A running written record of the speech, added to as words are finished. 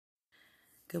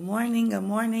Good morning, good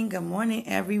morning, good morning,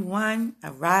 everyone.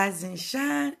 Arise and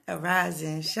shine, arise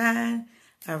and shine,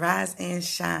 arise and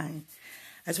shine.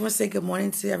 I just want to say good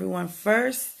morning to everyone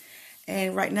first.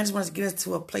 And right now, I just want to get us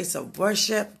to a place of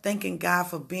worship, thanking God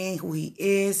for being who He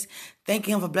is,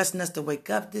 thanking Him for blessing us to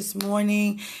wake up this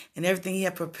morning and everything He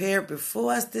had prepared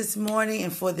before us this morning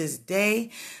and for this day.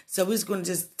 So we're just going to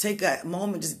just take a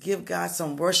moment, just give God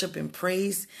some worship and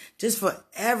praise just for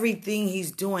everything He's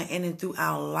doing in and through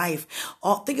our life.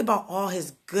 Think about all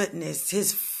His goodness,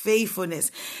 His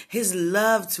faithfulness, His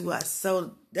love to us.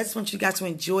 So I just want you guys to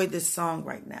enjoy this song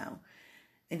right now.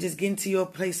 And just get into your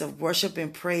place of worship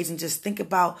and praise and just think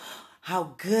about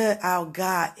how good our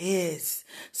God is.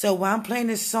 So while I'm playing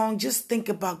this song, just think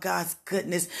about God's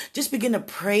goodness. Just begin to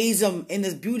praise Him in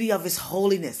the beauty of His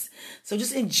holiness. So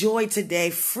just enjoy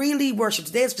today. Freely worship.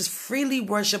 Today is just freely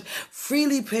worship,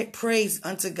 freely praise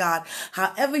unto God.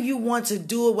 However you want to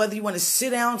do it, whether you want to sit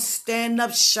down, stand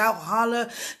up, shout, holler,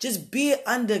 just be it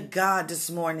under God this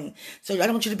morning. So I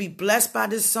want you to be blessed by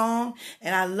this song.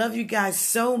 And I love you guys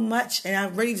so much. And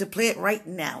I'm ready to play it right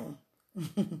now.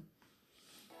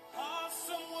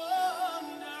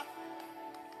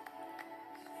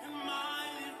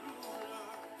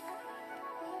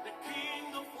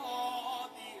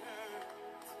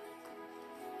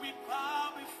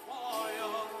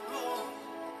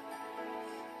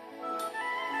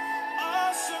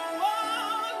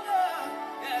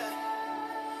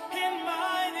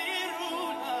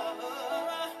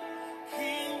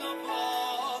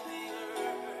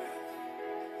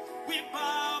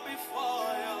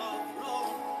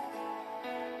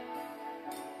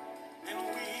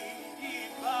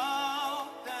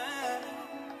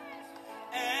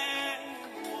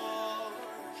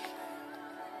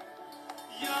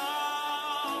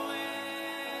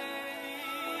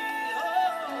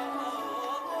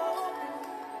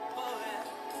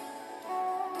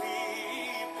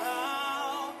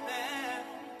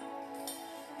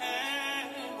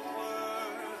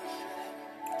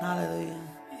 Hallelujah.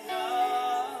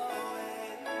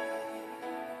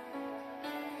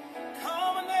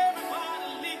 Come on, everybody,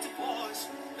 lift your voice.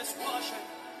 Let's worship.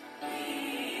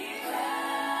 We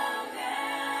bow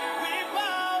down. We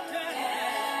bow down.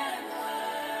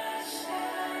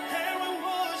 And we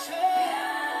worship.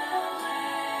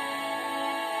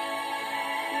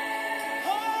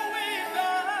 Oh, we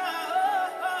bow.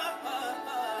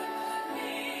 We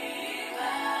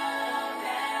bow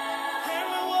down. And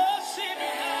we worship.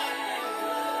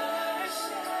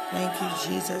 Thank you,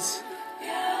 Jesus.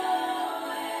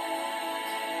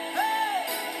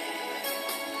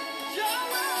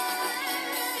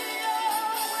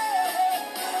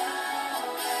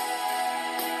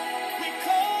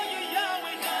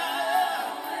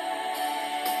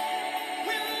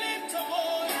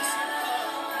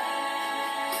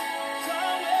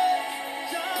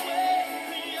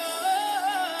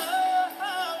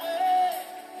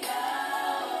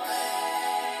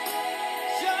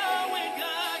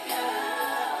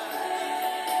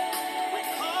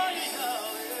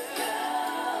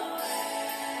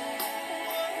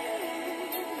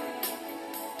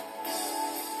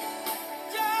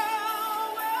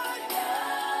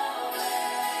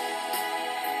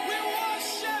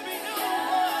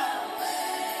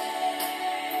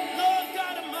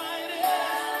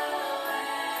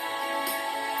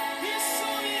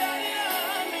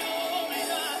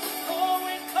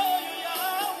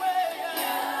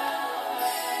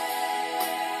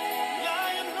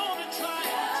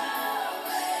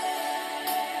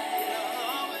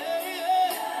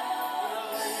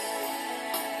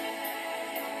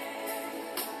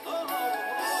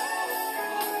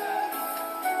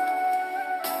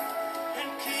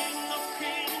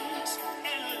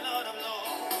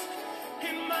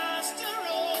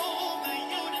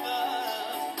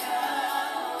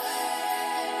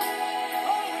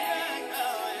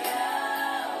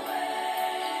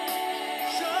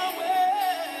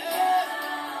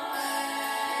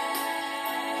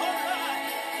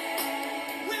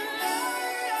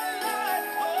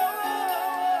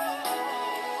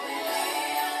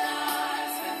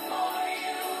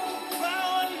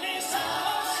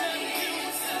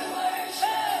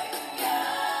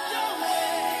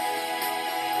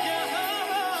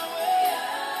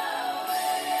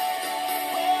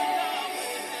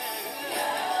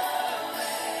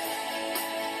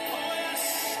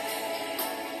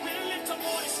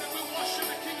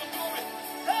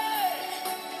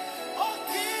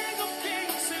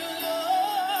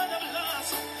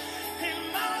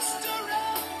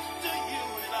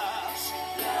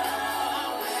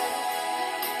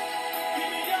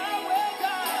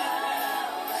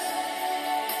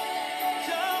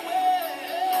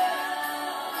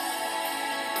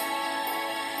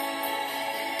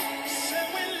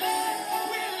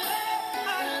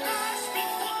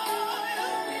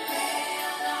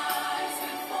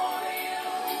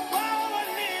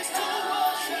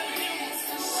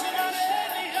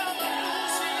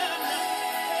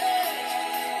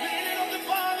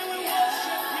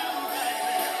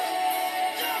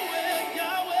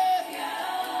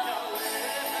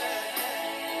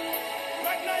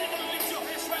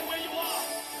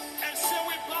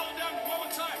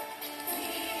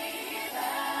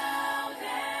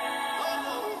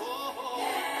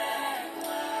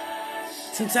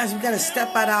 Sometimes we got to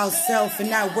step out ourselves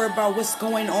and not worry about what's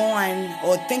going on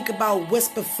or think about what's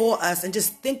before us and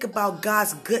just think about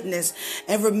God's goodness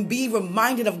and be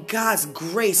reminded of God's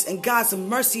grace and God's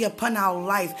mercy upon our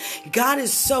life. God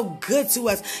is so good to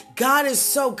us. God is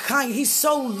so kind. He's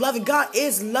so loving. God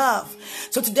is love.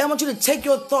 So today I want you to take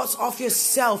your thoughts off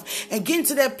yourself and get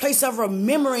into that place of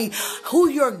remembering who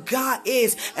your God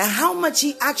is and how much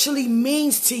He actually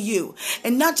means to you,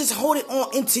 and not just hold it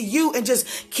on into you and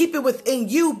just keep it within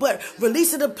you, but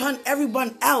release it upon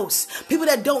everyone else. People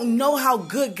that don't know how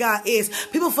good God is.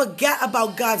 People forget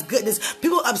about God's goodness.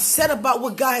 People upset about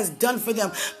what God has done for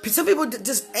them. Some people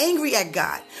just angry at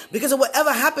God because of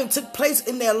whatever happened took place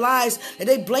in their lives, and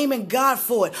they blaming God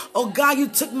for it. Oh God, you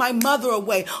took my mother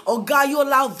away. Oh God, you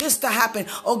allowed this to happen.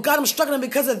 Oh God, I'm struggling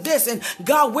because of this. And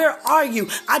God, where are you?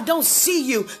 I don't see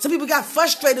you. Some people got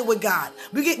frustrated with God.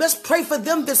 Let's pray for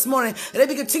them this morning, that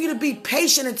they continue to be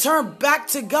patient and turn back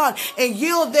to God and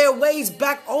yield their ways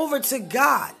back over to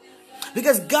God,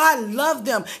 because God loves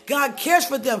them. God cares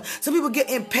for them. Some people get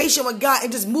impatient with God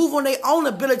and just move on their own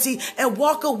ability and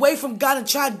walk away from God and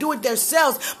try to do it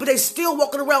themselves, but they still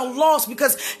walking around lost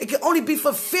because it can only be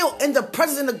fulfilled in the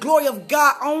presence and the glory of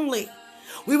God only.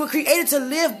 We were created to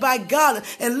live by God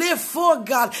and live for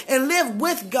God and live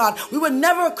with God. We were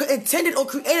never intended or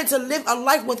created to live a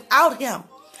life without Him.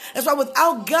 That's why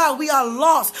without God, we are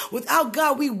lost. Without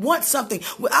God, we want something.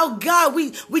 Without God,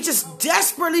 we just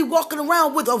desperately walking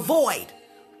around with a void.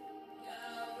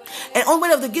 And the only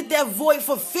way to get that void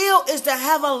fulfilled is to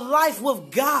have a life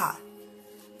with God.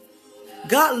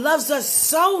 God loves us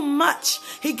so much.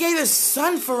 He gave His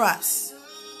Son for us.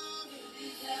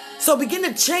 So begin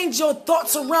to change your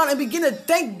thoughts around and begin to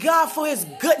thank God for His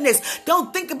goodness.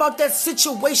 Don't think about that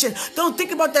situation. Don't think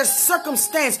about that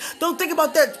circumstance. Don't think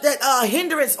about that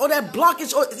hindrance or that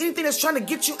blockage or anything that's trying to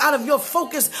get you out of your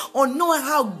focus on knowing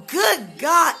how good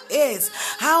God is,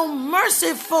 how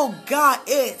merciful God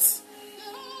is.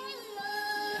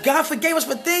 God forgave us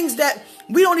for things that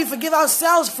we don't even forgive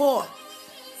ourselves for.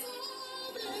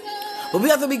 But we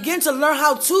have to begin to learn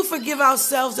how to forgive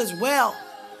ourselves as well,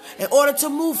 in order to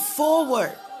move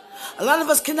forward. A lot of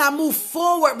us cannot move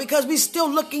forward because we're still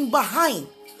looking behind.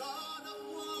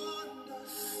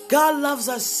 God loves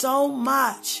us so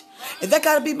much. And that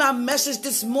got to be my message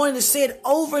this morning, to say it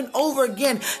over and over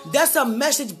again. That's a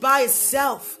message by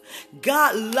itself.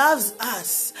 God loves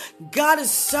us. God is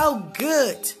so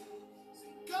good.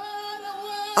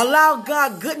 Allow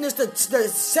God's goodness to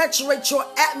saturate your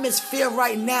atmosphere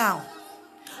right now.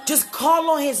 Just call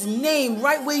on His name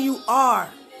right where you are.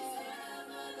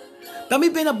 By me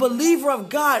being a believer of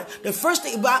God, the first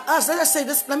thing about us,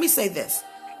 let me say this.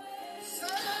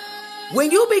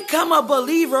 When you become a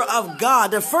believer of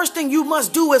God, the first thing you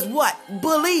must do is what?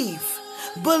 Believe.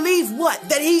 Believe what?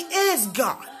 That He is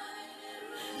God.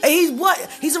 And He's what?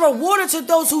 He's a rewarder to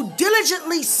those who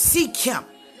diligently seek Him.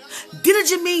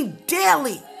 Diligent means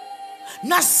daily.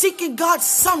 Not seeking God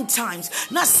sometimes.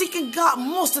 Not seeking God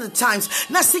most of the times.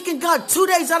 Not seeking God 2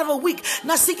 days out of a week.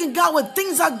 Not seeking God when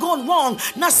things are going wrong.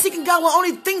 Not seeking God when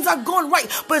only things are going right.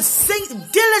 But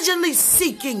diligently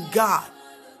seeking God.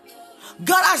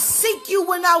 God, I seek You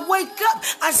when I wake up.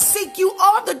 I seek You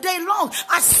all the day long.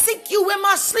 I seek You in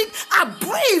my sleep. I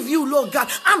brave You, Lord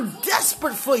God. I'm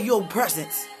desperate for Your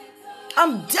presence.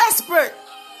 I'm desperate.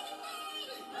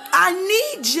 I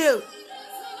need You.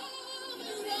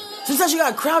 Sometimes you got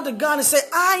to cry out to God and say,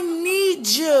 I need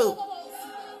You.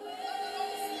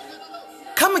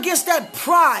 Come against that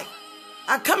pride.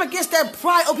 I come against that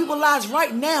pride of people's lives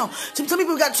right now. Some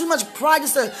people got too much pride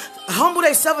just to humble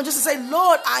themselves and just to say,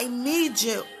 Lord, I need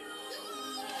You.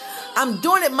 I'm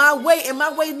doing it my way and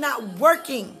my way not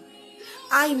working.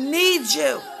 I need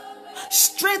You.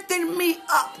 Strengthen me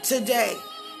up today.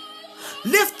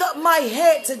 Lift up my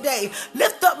head today.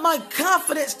 Lift up my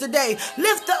confidence today.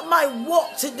 Lift up my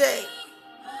walk today.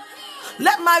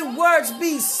 Let my words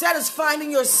be satisfying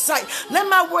in Your sight. Let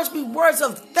my words be words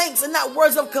of thanks and not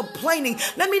words of complaining.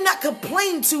 Let me not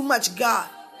complain too much, God.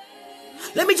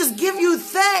 Let me just give You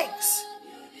thanks.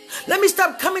 Let me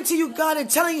stop coming to You, God, and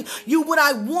telling You what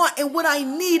I want and what I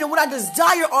need and what I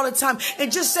desire all the time,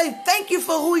 and just say thank You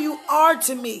for who You are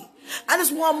to me. I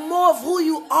just want more of who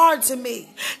You are to me.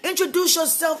 Introduce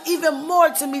Yourself even more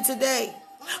to me today.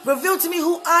 Reveal to me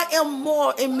who I am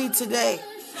more in me today.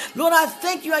 Lord, I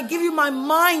thank You. I give You my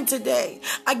mind today.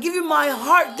 I give you my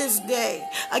heart this day.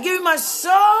 I give you my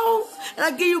soul, and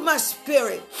I give you my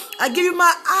spirit. I give you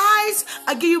my eyes.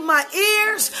 I give you my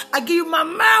ears. I give you my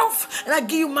mouth, and I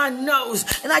give you my nose.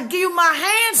 And I give you my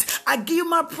hands. I give you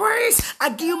my praise. I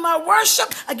give you my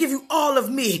worship. I give you all of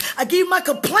me. I give you my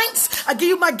complaints. I give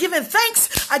you my giving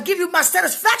thanks. I give you my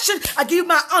satisfaction. I give you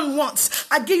my unwants.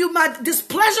 I give you my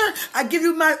displeasure. I give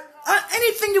you my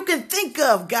anything you can think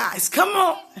of, guys. Come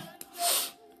on.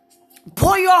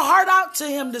 Pour your heart out to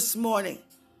him this morning.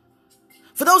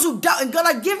 For those who doubt, and God,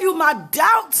 I give you my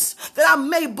doubts that I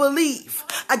may believe.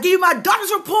 I give you my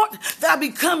doctor's report that I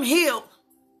become healed.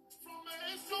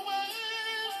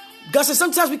 God said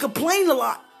sometimes we complain a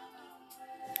lot.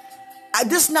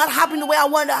 This not happening the way I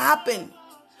want it to happen.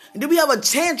 And then we have a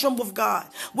tantrum with God.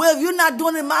 Well, if you're not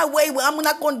doing it my way, well, I'm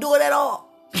not going to do it at all.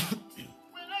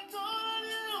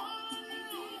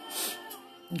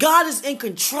 God is in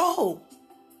control.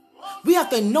 We have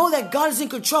to know that God is in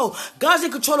control. God's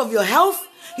in control of your health.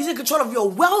 He's in control of your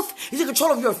wealth. He's in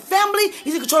control of your family.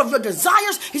 He's in control of your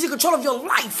desires. He's in control of your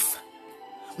life.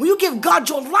 When you give God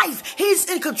your life, he's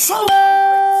in control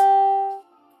of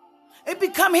it. It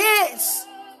becomes his.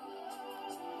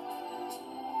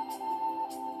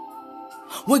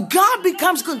 When God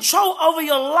becomes control over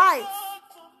your life,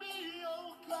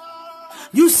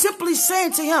 you simply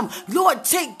saying to him, Lord,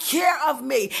 take care of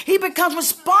me. He becomes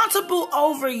responsible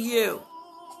over you.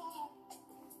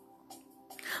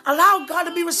 Allow God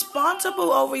to be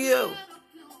responsible over you.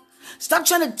 Stop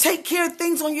trying to take care of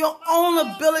things on your own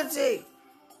ability.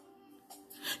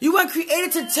 You weren't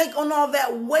created to take on all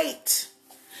that weight.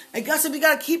 And God said we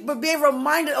got to keep being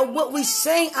reminded of what we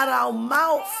saying out of our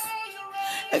mouth.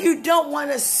 If you don't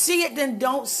want to see it, then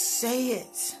don't say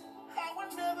it.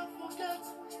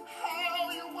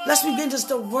 Let's begin just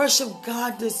to worship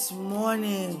God this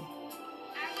morning.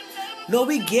 Lord,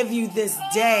 we give you this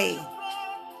day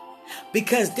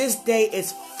because this day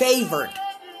is favored.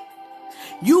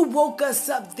 You woke us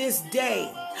up this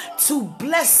day to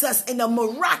bless us in a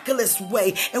miraculous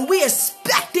way. And we're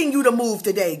expecting you to move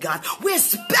today, God. We're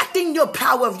expecting your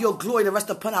power of your glory to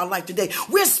rest upon our life today.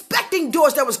 We're expecting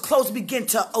doors that was closed begin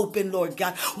to open, Lord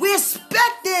God. We're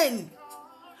expecting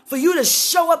for you to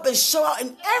show up and show out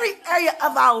in every area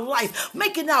of our life,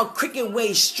 making our crooked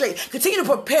ways straight. Continue to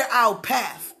prepare our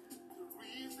path.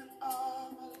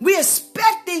 We're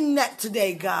expecting that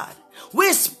today, God. We're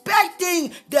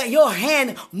expecting that your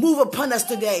hand move upon us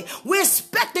today. We're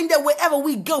expecting that wherever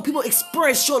we go, people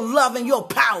experience your love and your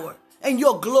power and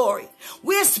your glory.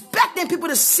 We're expecting people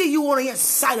to see you on the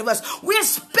inside of us. We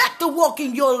expect to walk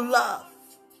in your love.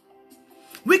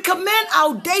 We command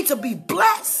our day to be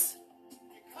blessed.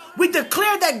 We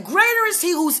declare that greater is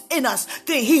he who's in us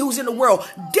than he who's in the world.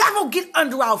 Devil, get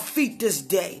under our feet this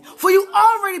day. For you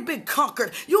already been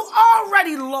conquered. You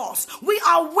already lost. We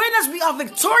are winners. We are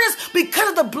victorious because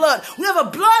of the blood. We have a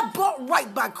blood bought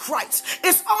right by Christ.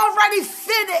 It's already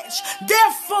finished.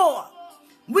 Therefore,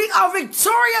 we are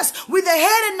victorious. We're the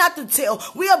head and not the tail.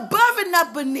 We are above and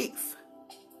not beneath.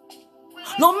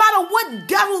 No matter what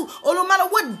devil or no matter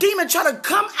what demon try to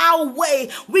come our way,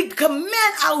 we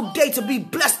command our day to be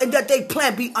blessed and that they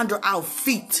plan be under our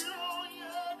feet.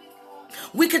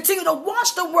 We continue to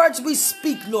watch the words we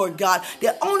speak, Lord God,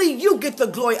 that only you get the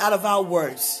glory out of our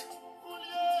words.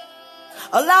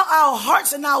 Allow our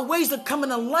hearts and our ways to come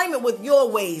in alignment with your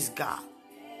ways, God.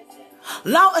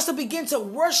 Allow us to begin to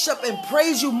worship and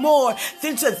praise you more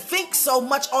than to think so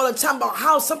much all the time about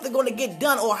how something's going to get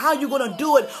done or how you're going to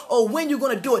do it or when you're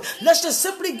going to do it. Let's just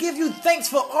simply give you thanks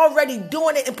for already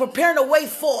doing it and preparing a way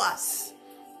for us.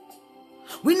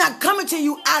 We're not coming to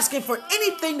you asking for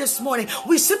anything this morning.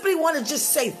 We simply want to just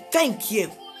say thank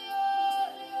you.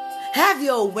 Have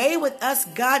your way with us,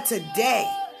 God,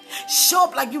 today. Show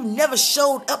up like you never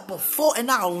showed up before in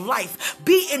our life.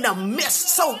 Be in the midst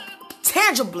so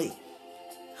tangibly.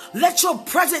 Let your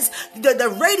presence,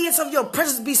 the radiance of your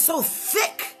presence be so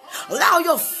thick. Allow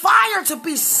your fire to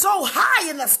be so high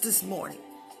in us this morning.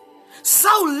 So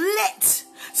lit,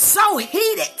 so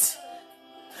heated,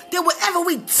 that wherever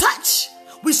we touch,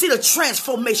 we see the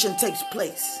transformation takes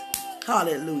place.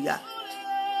 Hallelujah.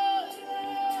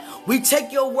 We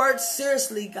take your word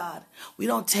seriously, God. We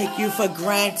don't take you for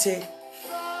granted.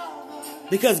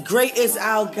 Because great is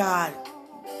our God.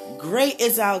 Great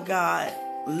is our God.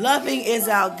 Loving is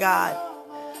our God.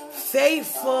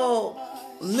 Faithful,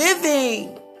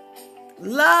 living,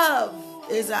 love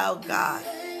is our God.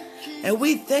 And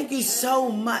we thank you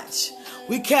so much.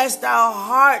 We cast our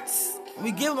hearts.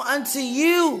 We give them unto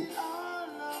you.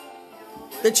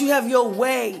 that you have your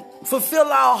way. Fulfill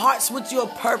our hearts with your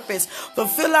purpose.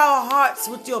 Fulfill our hearts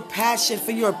with your passion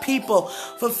for your people.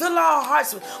 Fulfill our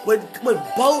hearts with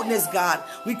boldness, God.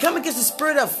 We come against the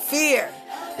spirit of fear,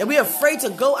 that we're afraid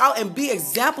to go out and be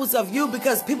examples of you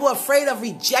because people are afraid of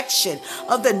rejection,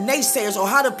 of the naysayers, or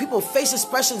how the people face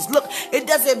expressions look. It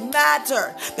doesn't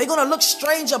matter. They're going to look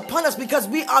strange upon us because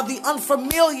we are the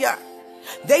unfamiliar.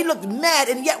 They look mad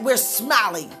and yet we're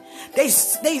smiling. They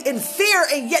in fear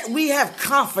and yet we have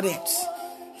confidence.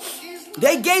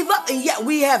 They gave up and yet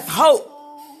we have hope.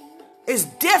 It's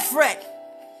different.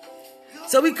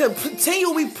 So we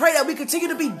pray that we continue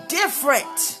to be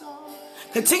different.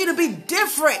 Continue to be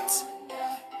different.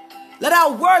 Let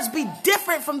our words be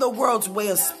different from the world's way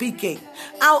of speaking.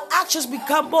 Our actions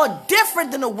become more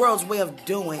different than the world's way of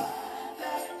doing.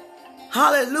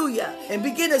 Hallelujah. And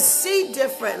begin to see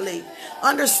differently.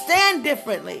 Understand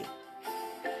differently.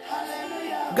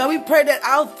 God, we pray that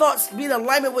our thoughts be in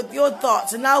alignment with your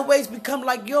thoughts and our ways become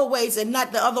like your ways and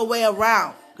not the other way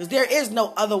around. Because there is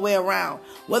no other way around.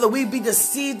 Whether we be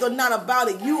deceived or not about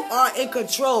it, you are in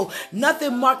control.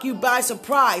 Nothing mark you by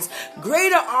surprise.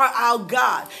 Greater are our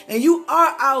God, and you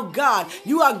are our God.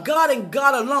 You are God and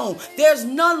God alone. There's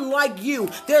none like you.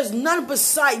 There's none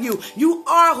beside you. You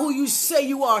are who you say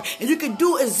you are, and you can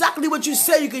do exactly what you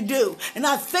say you can do. And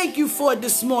I thank you for it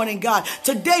this morning, God.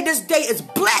 Today, this day is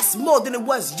blessed more than it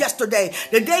was yesterday.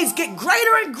 The days get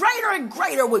greater and greater and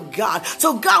greater with God.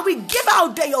 So, God, we give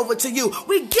our day over to you.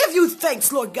 We give you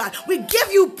thanks, Lord God. We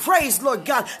give you praise, Lord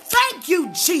God. Thank you,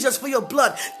 Jesus, for your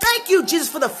blood. Thank you, Jesus,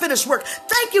 for the finished work.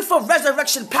 Thank you for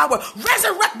resurrection power.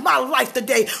 Resurrect my life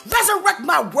today. Resurrect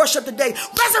my worship today.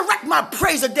 Resurrect my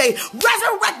praise today.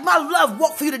 Resurrect my love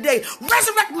walk for you today.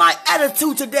 Resurrect my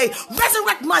attitude today.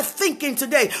 Resurrect my thinking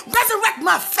today. Resurrect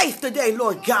my faith today,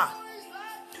 Lord God.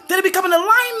 That it become an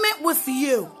alignment with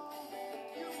you.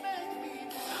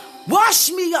 Wash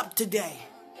me up today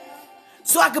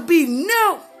so I could be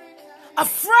new,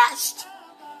 afresh.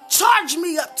 Charge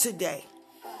me up today.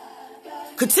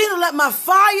 Continue to let my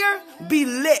fire be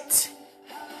lit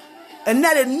and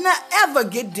let it not ever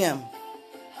get dim.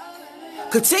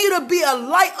 Continue to be a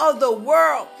light of the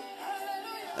world,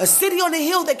 a city on the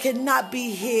hill that cannot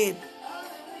be hid.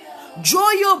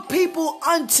 Draw your people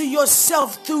unto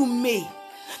yourself through me,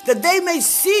 that they may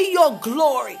see your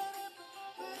glory,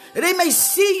 that they may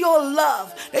see your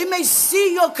love, they may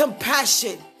see your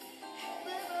compassion.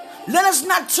 Let us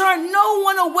not turn no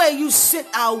one away you sent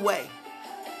our way.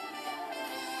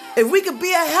 If we could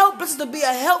be a help, let us to be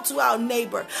a help to our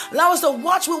neighbor. Allow us to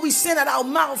watch what we send out our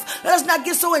mouth. Let us not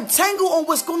get so entangled on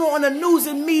what's going on in the news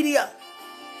and media.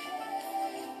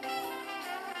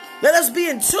 Let us be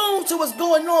in tune to what's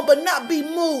going on, but not be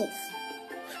moved.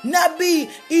 Not be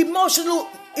emotionally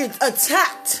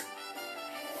attacked.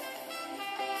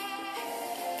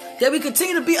 That we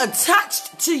continue to be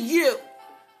attached to you.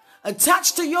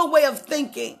 Attached to your way of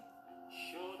thinking.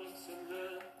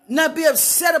 Not be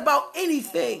upset about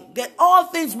anything. That all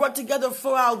things work together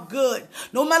for our good.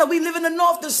 No matter we live in the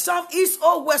north, the south, east,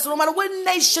 or west. No matter what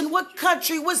nation, what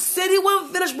country, what city,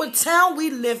 what village, what town we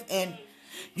live in.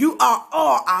 You are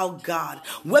all our God.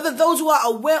 Whether those who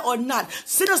are aware or not.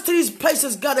 Send us to these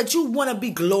places, God, that you want to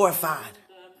be glorified.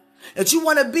 That you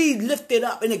want to be lifted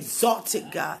up and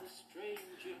exalted, God.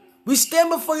 We stand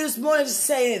before you this morning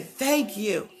saying thank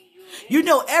you. You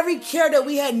know every care that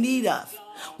we had need of.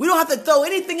 We don't have to throw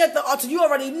anything at the altar. You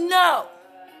already know.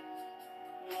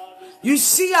 You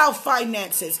see our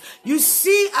finances. You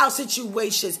see our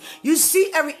situations. You see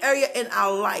every area in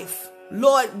our life.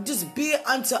 Lord, just be it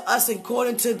unto us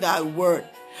according to thy word.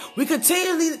 We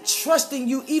continually trust in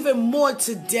you even more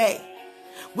today.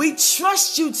 We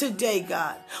trust you today,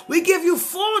 God. We give you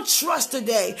full trust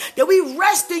today that we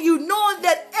rest in you knowing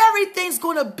that everything's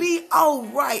going to be all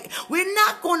right. We're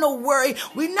not going to worry.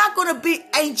 We're not going to be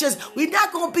anxious. We're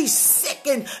not going to be sick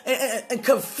and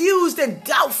confused and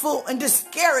doubtful and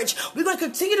discouraged. We're going to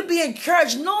continue to be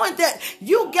encouraged knowing that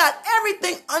you got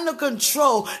everything under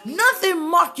control. Nothing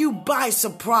mark you by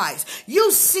surprise.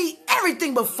 You see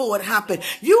everything before it happened.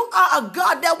 You are a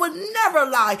God that would never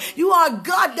lie. You are a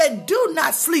God that do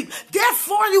not sleep.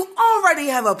 Therefore, you already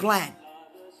have a plan.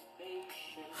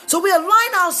 So we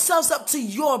align ourselves up to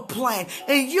your plan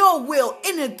and your will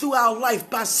in and through our life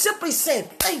by simply saying,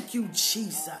 thank you,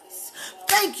 Jesus.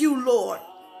 Thank you, Lord.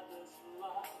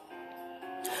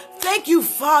 Thank you,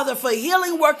 Father, for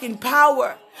healing working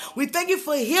power. We thank you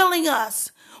for healing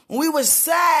us. When we were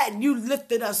sad, you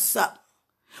lifted us up.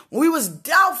 When we was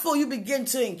doubtful, you began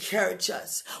to encourage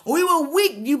us. When we were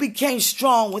weak, you became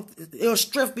strong. Your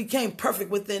strength became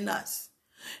perfect within us.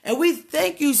 And we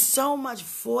thank you so much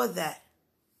for that.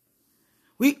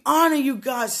 We honor you,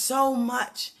 God, so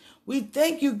much. We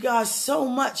thank you, God, so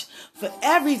much for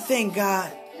everything,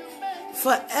 God,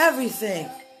 for everything.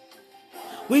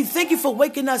 We thank you for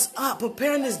waking us up,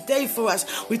 preparing this day for us.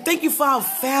 We thank you for our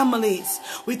families.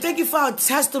 We thank you for our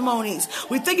testimonies.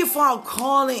 We thank you for our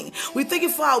calling. We thank you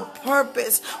for our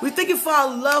purpose. We thank you for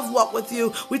our love walk with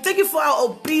you. We thank you for our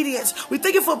obedience. We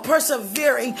thank you for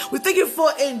persevering. We thank you for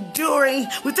enduring.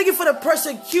 We thank you for the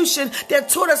persecution that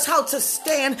taught us how to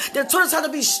stand, that taught us how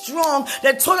to be strong,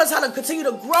 that taught us how to continue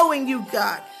to grow in you,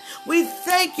 God. We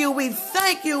thank you, we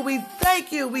thank you, we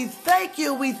thank you, we thank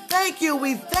you, we thank you,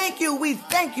 we thank you, we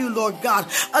thank you, Lord God.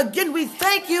 Again, we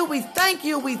thank you, we thank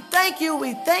you, we thank you,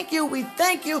 we thank you, we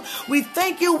thank you, we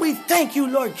thank you, we thank you,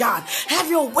 Lord God. Have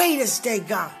your way this day,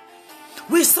 God.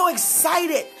 We're so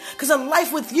excited because a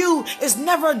life with you is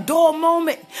never a dull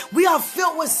moment. We are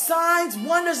filled with signs,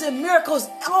 wonders, and miracles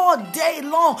all day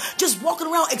long, just walking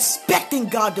around expecting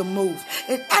God to move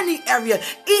in any area,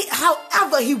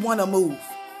 however he want to move.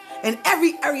 In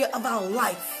every area of our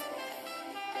life,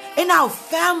 in our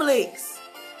families,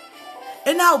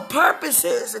 in our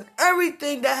purposes, and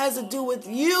everything that has to do with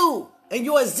you and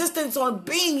your existence on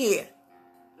being here.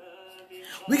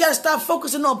 We got to stop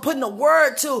focusing on putting a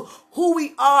word to who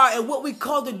we are and what we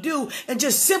called to do and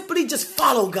just simply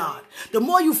follow God. The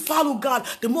more you follow God,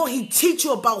 the more he teach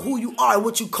you about who you are and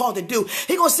what you called to do.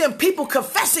 He going to send people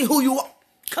confessing who you are.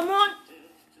 Come on.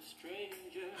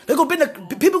 People are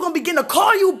going to begin to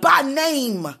call you by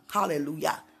name.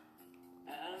 Hallelujah.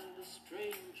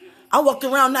 I walked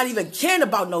around not even caring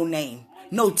about no name,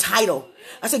 no title.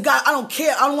 I said, God, I don't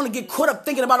care. I don't want to get caught up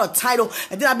thinking about a title.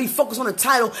 And then I be focused on the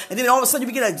title. And then all of a sudden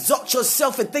you begin to exalt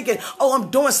yourself and thinking, oh,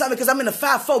 I'm doing something because I'm in the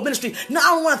fivefold ministry. No, I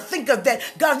don't want to think of that.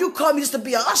 God, if you call me just to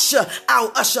be an usher,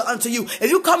 I'll usher unto you. If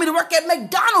you call me to work at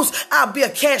McDonald's, I'll be a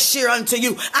cashier unto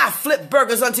you. I'll flip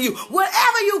burgers unto you.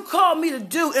 Whatever you call me to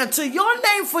do unto your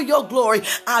name for your glory,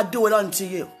 I'll do it unto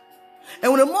you.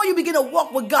 And when the more you begin to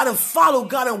walk with God and follow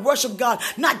God and worship God,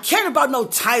 not caring about no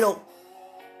title.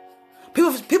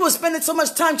 People are spending so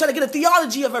much time trying to get a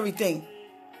theology of everything.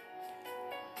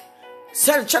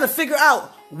 Trying to figure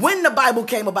out when the Bible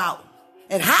came about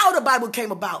and how the Bible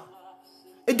came about.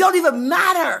 It don't even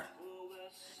matter.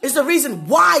 It's the reason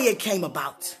why it came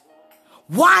about.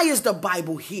 Why is the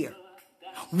Bible here?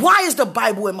 Why is the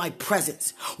Bible in my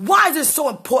presence? Why is it so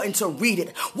important to read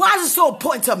it? Why is it so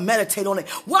important to meditate on it?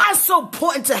 Why is it so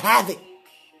important to have it?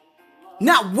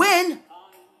 Not when,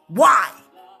 why?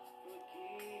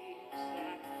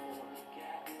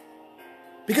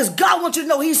 Because God wants you to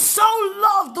know he so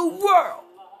loved the world.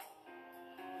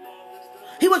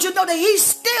 He wants you to know that he's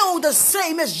still the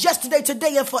same as yesterday,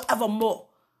 today, and forevermore.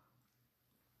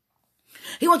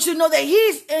 He wants you to know that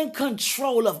he's in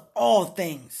control of all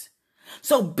things.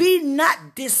 So be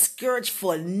not discouraged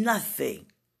for nothing.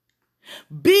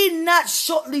 Be not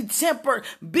shortly tempered.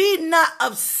 Be not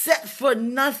upset for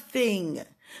nothing.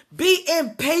 Be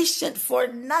impatient for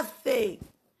nothing.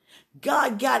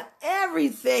 God got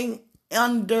everything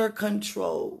under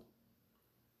control.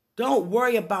 Don't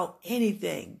worry about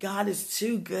anything. God is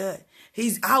too good.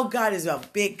 Our God is a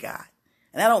big God.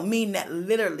 And I don't mean that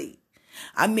literally.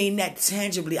 I mean that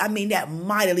tangibly. I mean that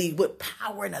mightily with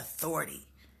power and authority.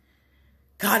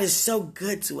 God is so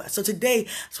good to us. So today,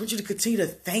 I just want you to continue to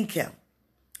thank him.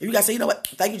 If you guys say, you know what?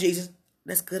 Thank you, Jesus.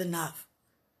 That's good enough.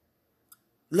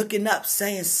 Looking up,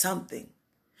 saying something.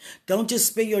 Don't just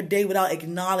spend your day without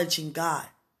acknowledging God.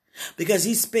 Because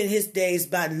he spent his days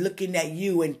by looking at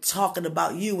you and talking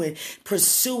about you and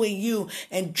pursuing you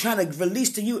and trying to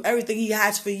release to you everything he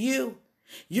has for you.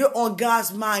 You're on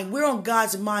God's mind. We're on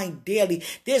God's mind daily.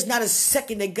 There's not a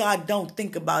second that God don't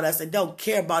think about us and don't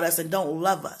care about us and don't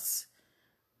love us.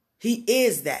 He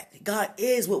is that. God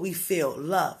is what we feel,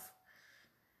 love.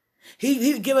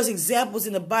 He give us examples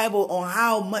in the Bible on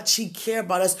how much he cares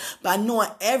about us by knowing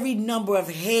every number of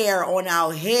hair on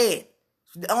our head,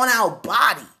 on our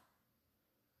body.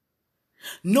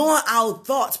 Knowing our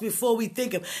thoughts before we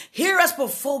think of. Hear us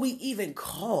before we even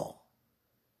call.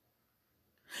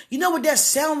 You know what that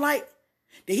sound like?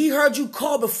 That he heard you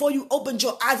call before you opened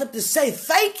your eyes up to say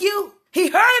thank you? He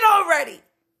heard it already.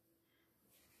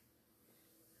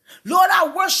 Lord,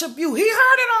 I worship you. He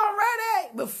heard it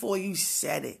already before you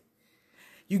said it.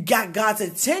 You got God's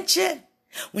attention.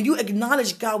 When you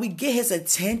acknowledge God, we get his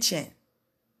attention.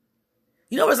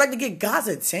 You know what it's like to get God's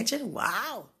attention?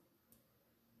 Wow.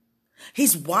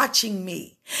 He's watching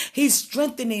me. He's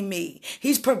strengthening me.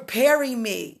 He's preparing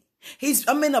me.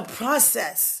 I'm in a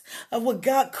process of what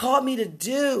God called me to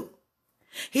do.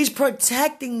 He's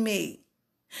protecting me.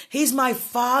 He's my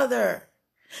father.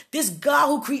 This God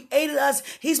who created us,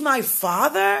 he's my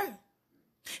father.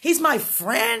 He's my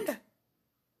friend.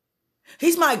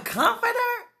 He's my comforter.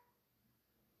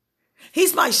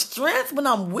 He's my strength when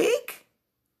I'm weak.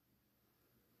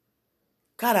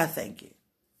 God, I thank you.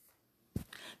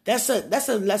 That's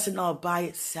a lesson all by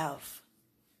itself.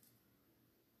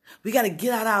 We got to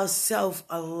get out of ourselves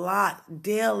a lot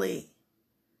daily.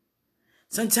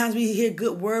 Sometimes we hear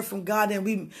good word from God and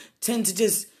we tend to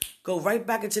just go right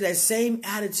back into that same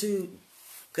attitude.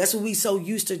 That's what we so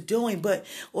used to doing. But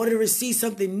in order to receive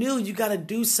something new, you got to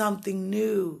do something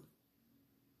new.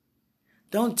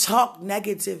 Don't talk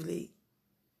negatively.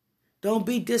 Don't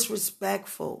be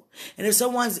disrespectful. And if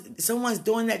someone's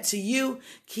doing that to you,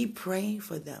 keep praying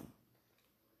for them.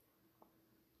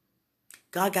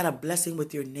 God got a blessing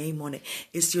with your name on it.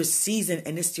 It's your season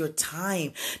and it's your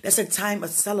time. That's a time of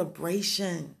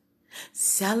celebration.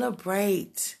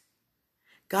 Celebrate.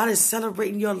 God is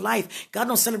celebrating your life. God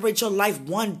don't celebrate your life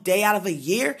one day out of a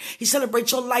year. He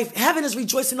celebrates your life. Heaven is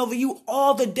rejoicing over you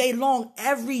all the day long,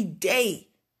 every day.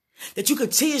 That you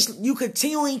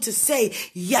continuing to say,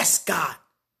 yes, God.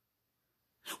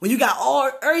 When you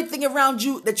got everything around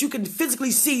you that you can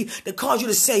physically see that cause you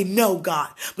to say no, God.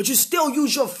 But you still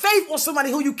use your faith on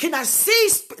somebody who you cannot see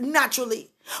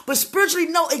naturally, but spiritually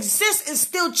know exists and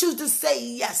still choose to say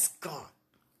yes, God.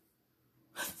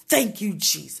 Thank you,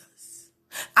 Jesus.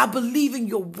 I believe in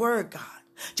your word, God.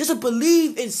 Just to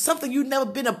believe in something you've never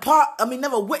been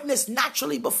never witnessed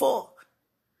naturally before.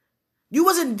 You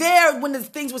wasn't there when the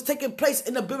things was taking place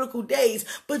in the biblical days,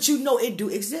 but you know it do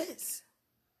exist.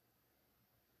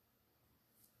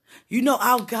 You know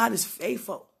our God is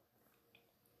faithful.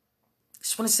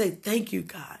 Just want to say thank you,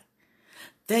 God.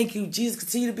 Thank you, Jesus.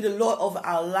 Continue to be the Lord over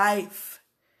our life.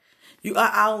 You are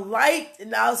our light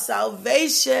and our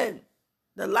salvation.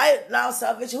 The light and our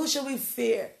salvation. Who should we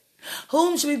fear?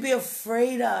 Whom should we be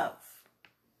afraid of?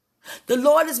 The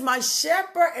Lord is my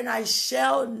shepherd and I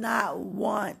shall not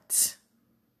want.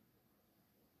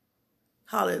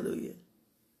 Hallelujah.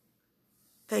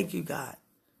 Thank you, God,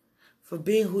 for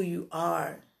being who you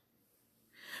are.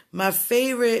 One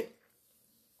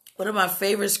of my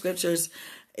favorite scriptures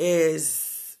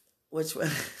is, which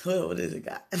one? What is it,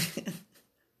 God?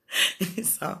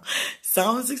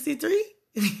 Psalm 63.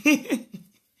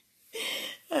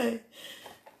 Hey.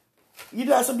 You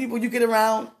know how some people you get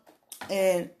around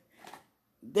and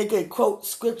they can quote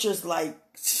scriptures like,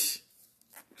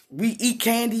 we eat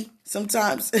candy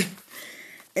sometimes.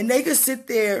 And they can sit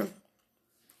there,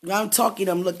 when I'm talking,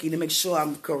 I'm looking to make sure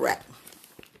I'm correct.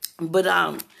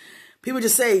 But people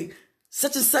just say,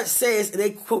 such and such says, and they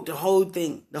quote the whole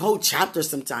thing, the whole chapter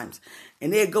sometimes.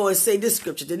 And they go and say this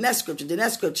scripture, then that scripture, then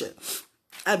that scripture.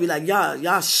 I'd be like,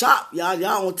 y'all sharp,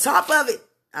 y'all on top of it.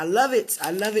 I love it.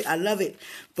 I love it. I love it.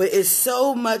 But it's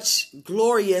so much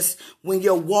glorious when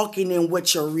you're walking in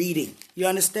what you're reading. You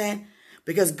understand?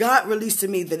 Because God released to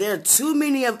me that there are too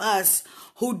many of us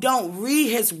who don't read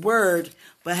his word,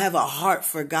 but have a heart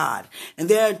for God. And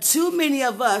there are too many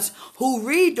of us who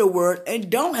read the word and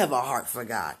don't have a heart for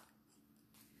God.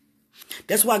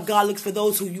 That's why God looks for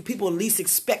those who you people least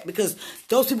expect, because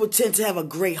those people tend to have a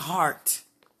great heart.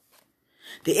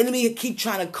 The enemy keep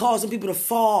trying to cause some people to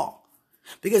fall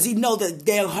because he know that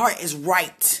their heart is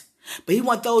right. But he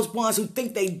want those ones who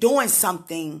think they doing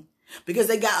something because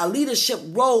they got a leadership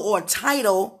role or a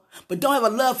title, but don't have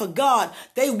a love for God.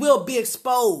 They will be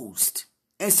exposed.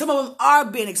 And some of them are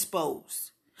being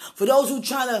exposed. For those who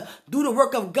trying to do the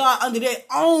work of God under their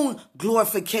own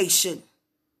glorification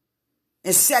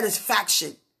and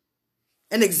satisfaction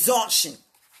and exhaustion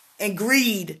and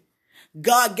greed,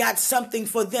 God got something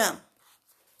for them.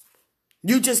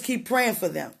 You just keep praying for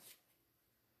them.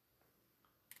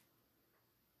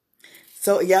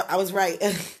 So, yeah, I was right.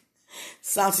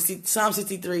 Psalm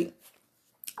 63.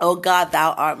 Oh, God,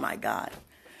 thou art my God.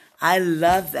 I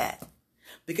love that.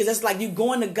 Because that's like you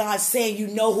going to God saying you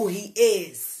know who he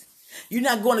is. You're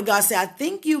not going to God saying, I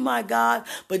think you, my God.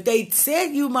 But they said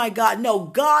you, my God. No,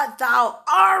 God, thou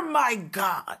art my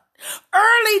God.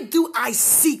 Early do I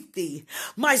seek thee.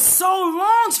 My soul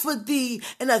longs for thee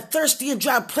in a thirsty and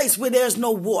dry place where there's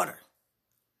no water.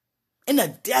 In a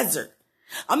desert.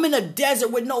 I'm in a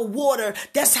desert with no water.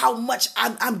 That's how much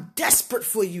I'm desperate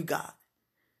for you, God.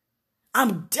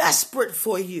 I'm desperate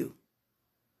for you.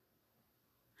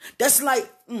 That's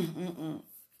like,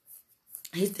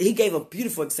 He gave a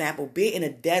beautiful example. Be in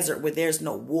a desert where there's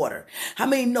no water. How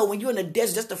many know when you're in a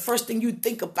desert, that's the first thing you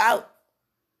think about?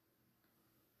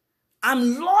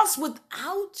 I'm lost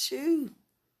without you.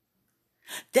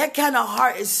 That kind of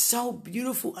heart is so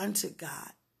beautiful unto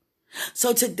God.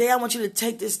 So today I want you to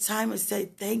take this time and say,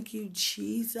 thank you,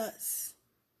 Jesus.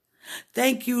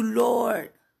 Thank you,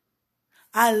 Lord.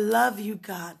 I love you,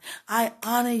 God. I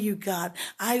honor you, God.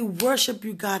 I worship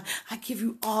you, God. I give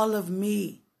you all of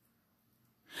me.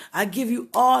 I give you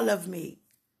all of me.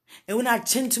 And when I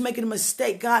tend to make a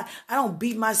mistake, God, I don't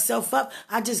beat myself up.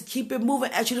 I just keep it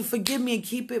moving. Ask you to forgive me and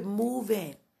keep it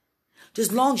moving.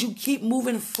 Just as long as you keep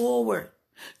moving forward.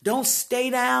 Don't stay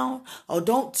down or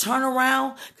don't turn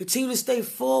around. Continue to stay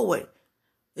forward.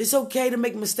 It's okay to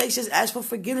make mistakes. Just ask for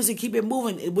forgiveness and keep it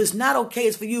moving. What's not okay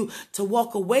is for you to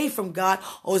walk away from God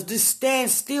or just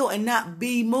stand still and not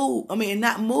be moved. And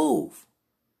not move.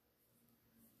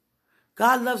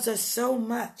 God loves us so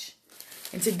much.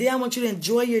 And today I want you to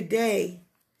enjoy your day.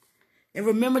 And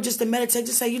remember just to meditate.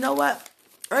 Just say, you know what?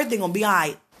 Everything gonna be all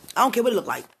right. I don't care what it look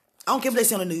like. I don't care what they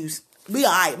say on the news. Be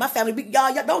all right. My family,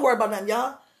 y'all don't worry about nothing,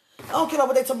 y'all. I don't care about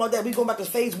what they talking about that. We going back to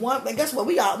phase 1. And guess what?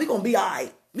 We gonna be all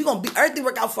right. We gonna be, everything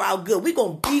work out for our good. We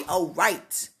gonna be all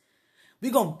right.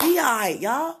 We gonna be all right,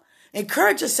 y'all.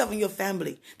 Encourage yourself and your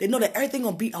family. They know that everything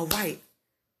gonna be all right.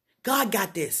 God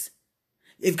got this.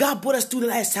 If God brought us through the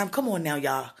last time, come on now,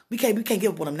 y'all. We can't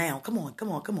give up on him now. Come on.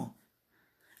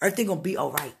 Everything gonna be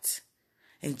all right.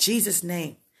 In Jesus'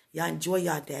 name, y'all enjoy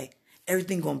y'all day.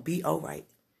 Everything gonna be all right.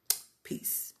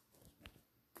 Peace.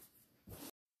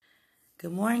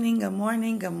 Good morning,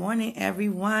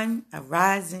 everyone.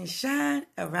 Arise and shine,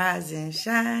 arise and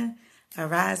shine,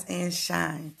 arise and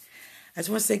shine. I just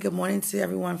want to say good morning to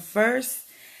everyone first.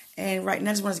 And right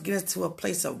now, I just want to get us to a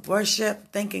place of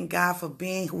worship, thanking God for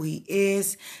being who he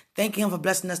is, thanking him for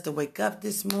blessing us to wake up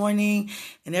this morning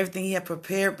and everything he had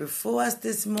prepared before us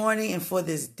this morning and for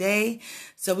this day.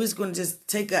 So we're just going to just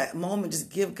take a moment,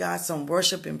 just give God some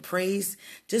worship and praise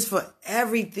just for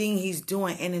everything he's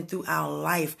doing in and through our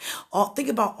life. Think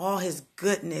about all his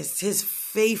goodness, his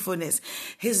faithfulness,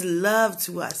 his love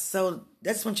to us. So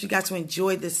I just want you guys to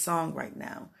enjoy this song right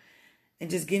now. And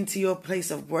just get into your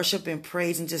place of worship and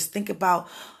praise and just think about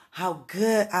how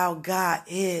good our God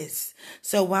is.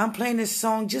 So while I'm playing this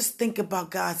song, just think about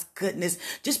God's goodness.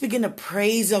 Just begin to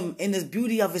praise him in the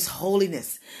beauty of his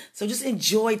holiness. So just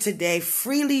enjoy today.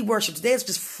 Freely worship. Today is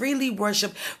just freely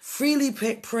worship, freely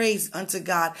praise unto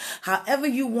God. However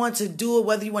you want to do it,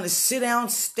 whether you want to sit down,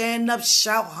 stand up,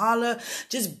 shout, holler,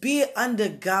 just be it under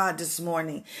God this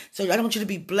morning. So I want you to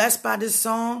be blessed by this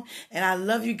song. And I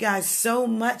love you guys so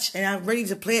much. And I'm ready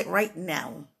to play it right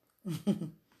now.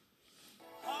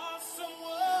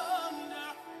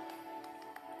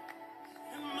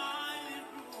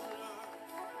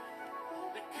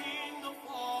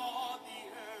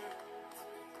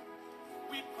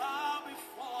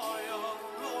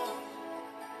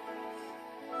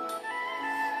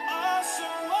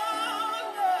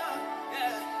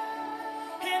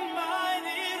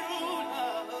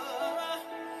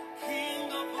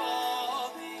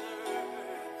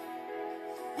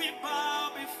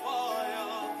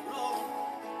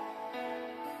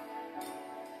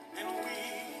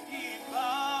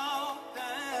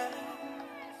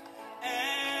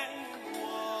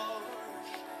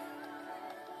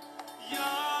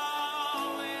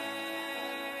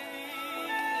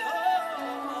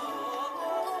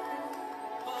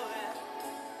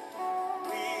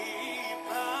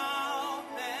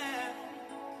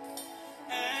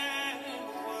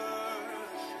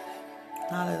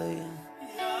 Hallelujah.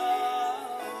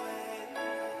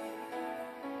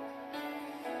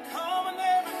 Come on,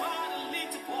 everybody,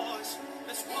 lift your voice.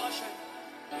 Let's worship.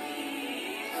 We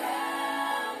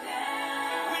bow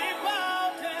down. We bow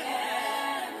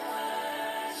down.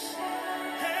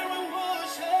 And we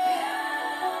worship.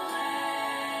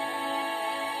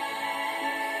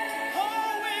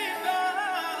 Oh, we bow.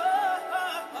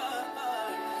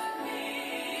 We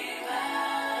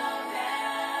bow down.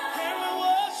 And we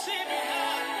worship.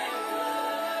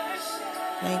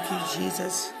 Thank you,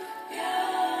 Jesus.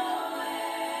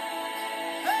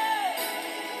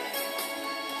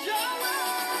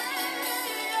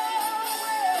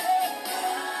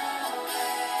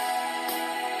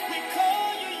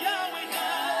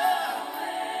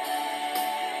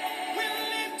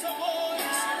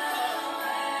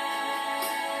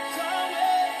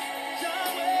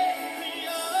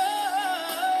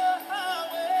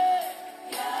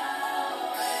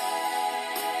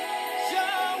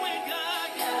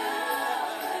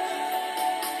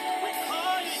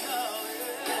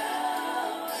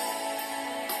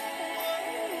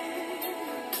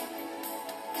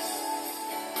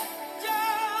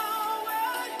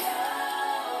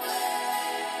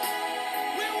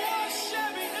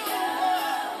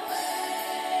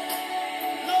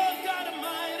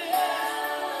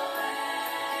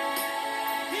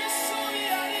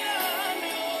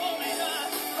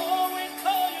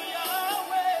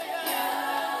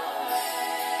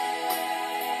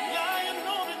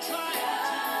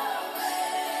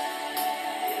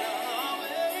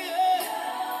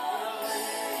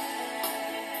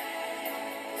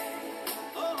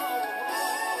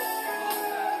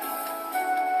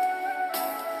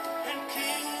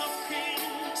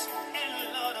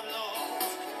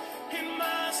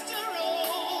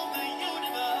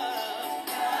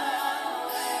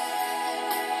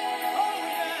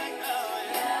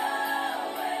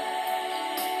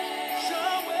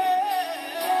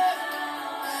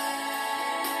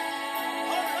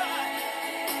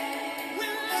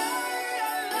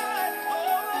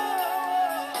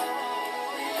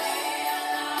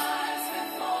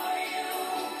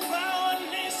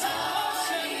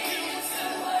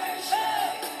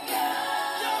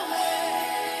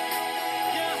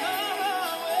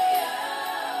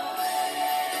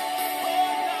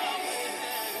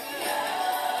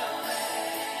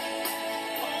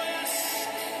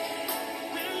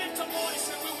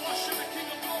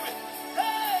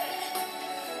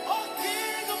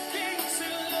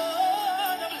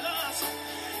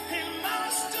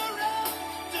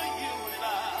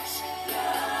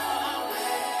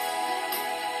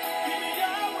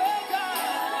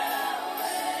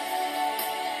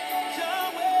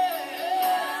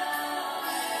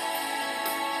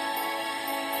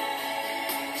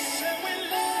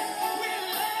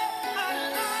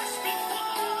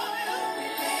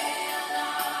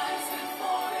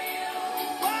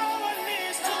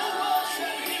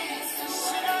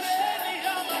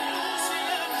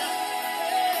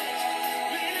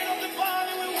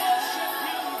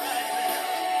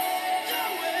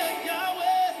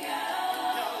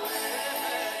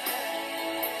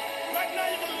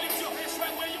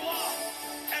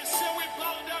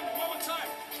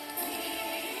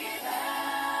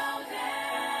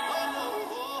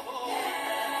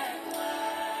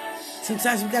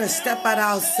 Sometimes we got to step out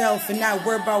ourselves and not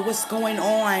worry about what's going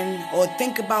on or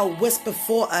think about what's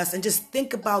before us and just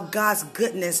think about God's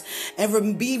goodness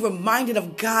and be reminded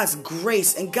of God's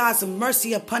grace and God's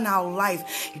mercy upon our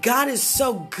life. God is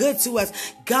so good to us.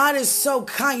 God is so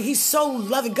kind. He's so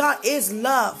loving. God is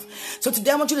love. So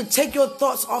today I want you to take your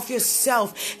thoughts off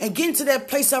yourself and get into that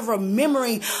place of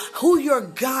remembering who your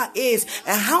God is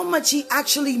and how much He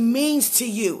actually means to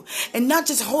you, and not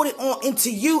just hold it on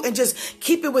into you and just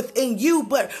keep it within you,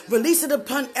 but release it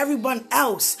upon everyone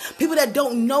else. People that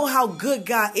don't know how good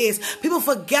God is. People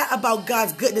forget about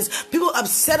God's goodness. People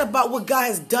upset about what God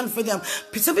has done for them.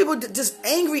 Some people just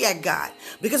angry at God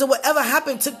because of whatever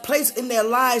happened took place in their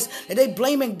lives, and they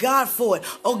blaming God for it.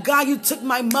 Oh God, you took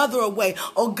my mother away.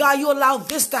 Oh God, you allowed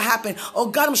this to happen. Oh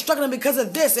God, I'm struggling because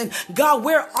of this. And God,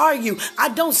 where are you? I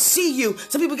don't see you.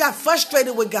 Some people got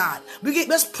frustrated with God.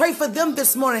 Let's pray for them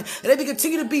this morning, and they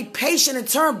continue to be patient and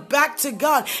turn back to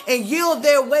God and yield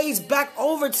their ways back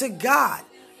over to God.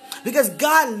 Because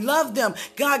God loves them.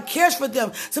 God cares for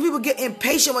them. Some people get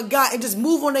impatient with God and just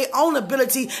move on their own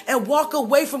ability and walk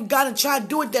away from God and try to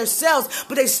do it themselves.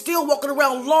 But they still walking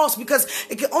around lost because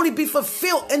it can only be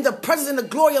fulfilled in the presence and the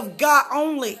glory of God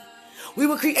only. We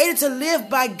were created to live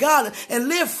by God and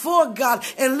live for God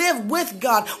and live with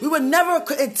God. We were never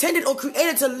intended or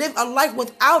created to live a life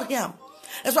without Him.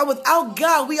 That's why without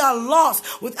God, we are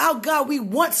lost. Without God, we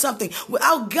want something.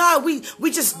 Without God, we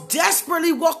just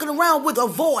desperately walking around with a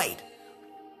void.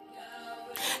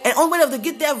 And the only way to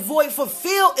get that void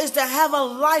fulfilled is to have a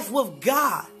life with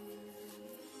God.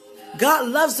 God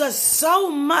loves us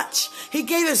so much. He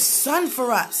gave His Son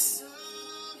for us.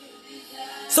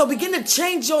 So begin to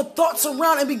change your thoughts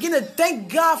around and begin to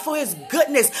thank God for His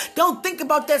goodness. Don't think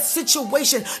about that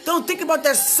situation. Don't think about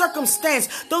that circumstance.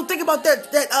 Don't think about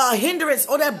that hindrance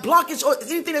or that blockage or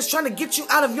anything that's trying to get you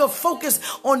out of your focus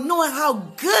on knowing how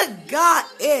good God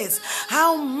is,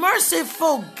 how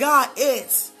merciful God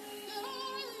is.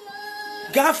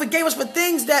 God forgave us for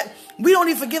things that we don't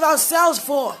even forgive ourselves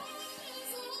for.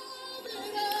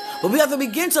 But we have to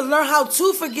begin to learn how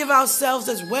to forgive ourselves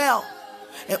as well,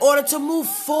 in order to move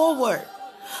forward.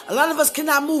 A lot of us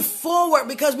cannot move forward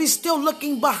because we're still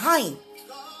looking behind.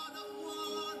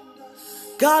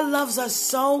 God loves us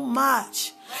so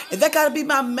much. And that got to be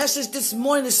my message this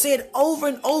morning, to say it over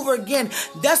and over again.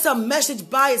 That's a message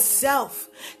by itself.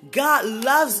 God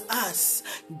loves us.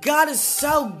 God is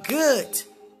so good.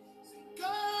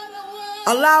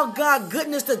 Allow God's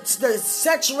goodness to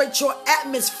saturate your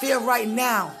atmosphere right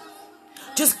now.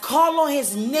 Just call on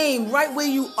His name right where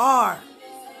you are.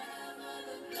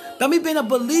 By me being a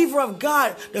believer of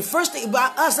God, the first thing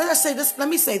about us, let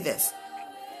me say this.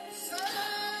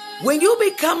 When you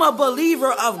become a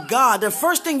believer of God, the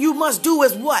first thing you must do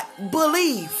is what?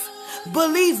 Believe.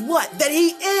 Believe what? That He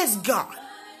is God.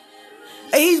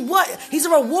 And He's what? He's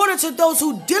a rewarder to those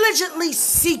who diligently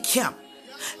seek Him.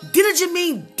 Diligent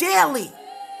means daily.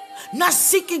 Not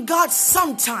seeking God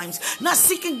sometimes. Not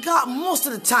seeking God most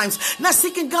of the times. Not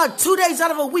seeking God 2 days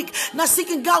out of a week. Not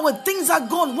seeking God when things are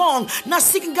going wrong. Not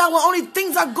seeking God when only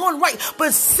things are going right.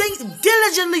 But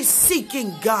diligently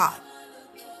seeking God.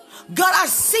 God, I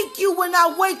seek You when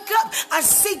I wake up. I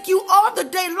seek You all the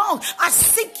day long. I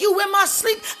seek You in my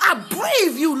sleep. I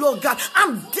brave You, Lord God.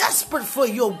 I'm desperate for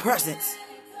Your presence.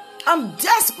 I'm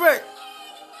desperate.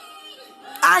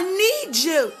 I need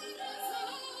You.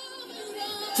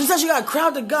 Sometimes you got to cry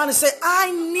out to God and say, I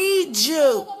need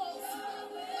You.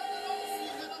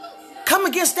 Come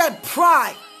against that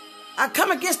pride. I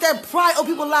come against that pride of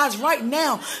people's lives right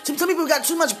now. Some people got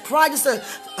too much pride just to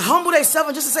humble themselves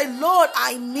and just to say, Lord,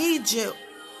 I need You.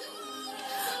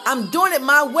 I'm doing it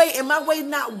my way and my way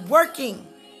not working.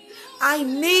 I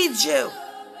need You.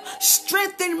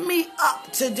 Strengthen me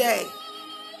up today.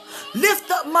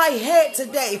 Lift up my head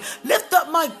today. Lift up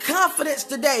my confidence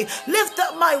today. Lift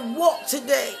up my walk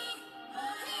today.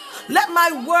 Let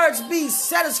my words be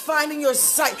satisfying in Your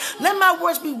sight. Let my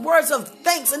words be words of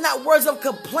thanks and not words of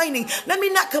complaining. Let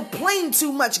me not complain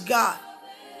too much, God.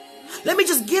 Let me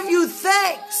just give You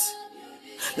thanks.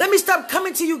 Let me stop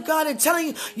coming to You, God, and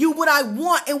telling You what I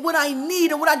want and what I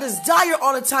need and what I desire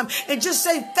all the time. And just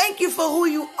say thank You for who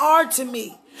You are to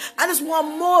me. I just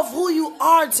want more of who You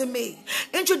are to me.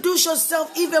 Introduce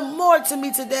Yourself even more to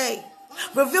me today.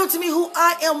 Reveal to me who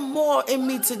I am more in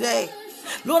me today.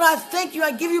 Lord, I thank You.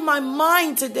 I give You my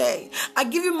mind today. I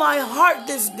give You my heart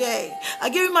this day. I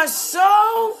give You my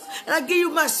soul, and I give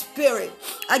You my spirit.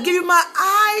 I give You my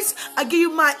eyes. I give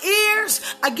You my ears.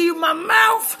 I give You my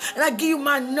mouth, and I give You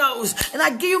my nose. And I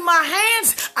give You my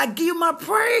hands. I give you my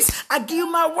praise. I give you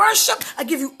my worship. I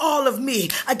give you all of me.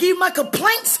 I give you my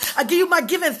complaints. I give you my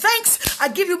giving thanks. I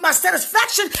give you my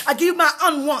satisfaction. I give you my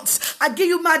unwants. I give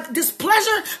you my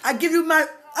displeasure. I give you my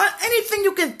anything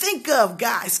you can think of,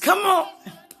 guys. Come on.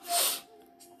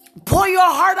 Pour your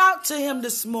heart out to him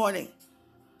this morning.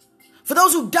 For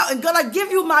those who doubt, and God, I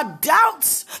give you my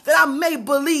doubts that I may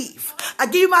believe. I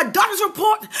give you my doctor's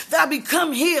report that I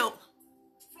become healed.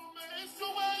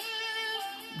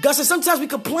 God said sometimes we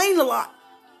complain a lot.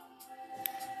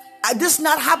 This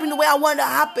not happening the way I want it to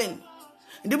happen.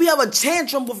 And then we have a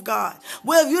tantrum with God.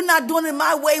 Well, if you're not doing it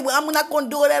my way, well, I'm not going to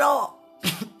do it at all.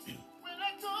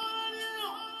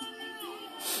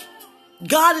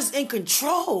 God is in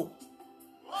control.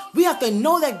 We have to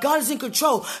know that God is in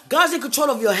control. God's in control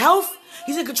of your health.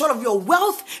 He's in control of your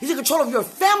wealth. He's in control of your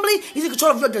family. He's in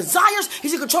control of your desires.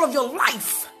 He's in control of your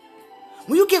life.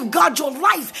 When you give God your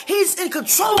life, he's in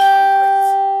control of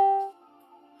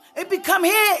it. It becomes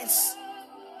his.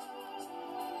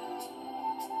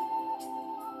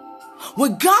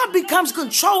 When God becomes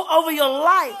control over your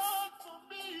life,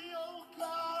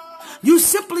 you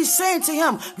simply saying to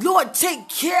him, Lord, take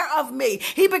care of me.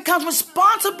 He becomes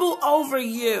responsible over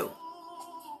you.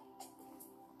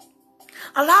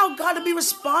 Allow God to be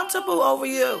responsible over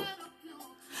you.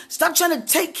 Stop trying to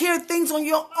take care of things on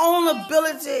your own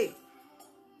ability.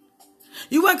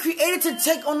 You weren't created to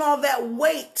take on all that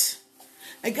weight.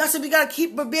 And God said we got to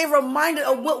keep being reminded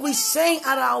of what we saying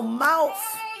out of our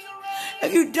mouth.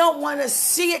 If you don't want to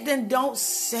see it, then don't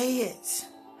say it.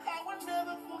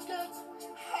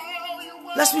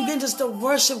 Let's begin just to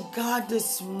worship God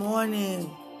this morning.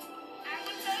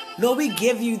 Lord, we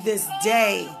give you this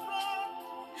day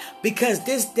because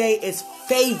this day is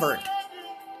favored.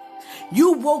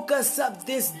 You woke us up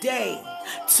this day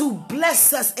to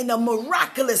bless us in a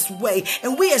miraculous way.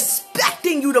 And we're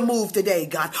expecting you to move today,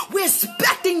 God. We're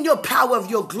expecting your power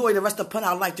of your glory to rest upon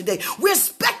our life today. We're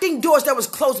expecting doors that was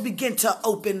closed begin to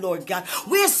open, Lord God.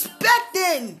 We're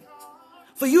expecting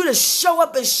for you to show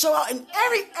up and show out in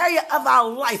every area of our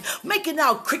life, making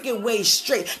our crooked ways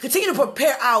straight. Continue to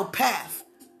prepare our path.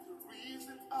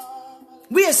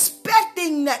 We're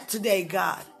expecting that today,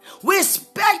 God. We're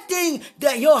expecting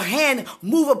that your hand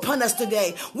move upon us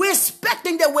today. We're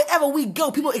expecting that wherever we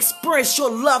go, people experience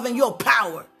your love and your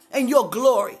power and your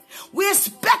glory. We're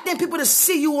expecting people to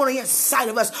see you on the inside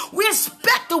of us. We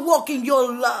expect to walk in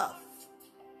your love.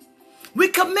 We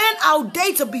command our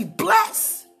day to be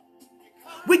blessed.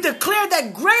 We declare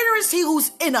that greater is he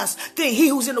who's in us than he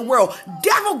who's in the world.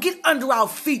 Devil, get under our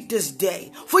feet this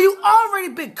day. For you already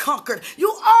been conquered.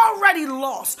 You already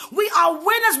lost. We are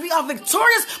winners. We are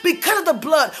victorious because of the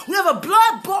blood. We have a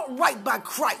blood bought right by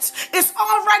Christ. It's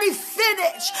already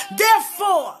finished.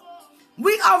 Therefore,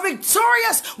 we are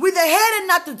victorious. We're the head and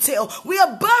not the tail. We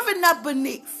are above and not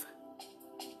beneath.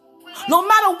 No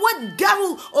matter what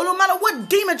devil or no matter what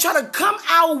demon try to come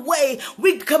our way,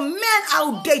 we command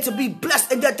our day to be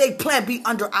blessed and that they plan be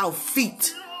under our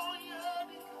feet.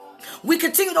 We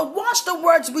continue to watch the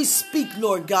words we speak,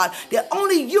 Lord God, that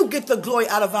only you get the glory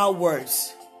out of our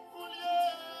words.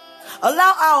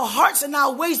 Allow our hearts and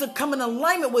our ways to come in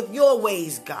alignment with your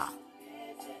ways, God.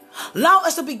 Allow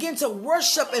us to begin to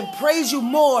worship and praise you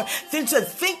more than to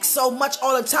think so much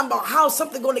all the time about how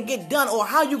something's going to get done or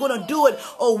how you're going to do it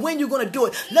or when you're going to do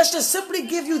it. Let's just simply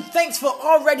give you thanks for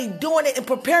already doing it and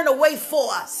preparing a way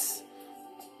for us.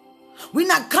 We're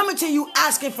not coming to you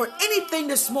asking for anything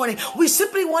this morning. We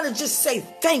simply want to just say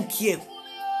thank you.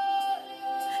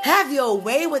 Have your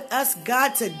way with us,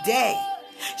 God, today.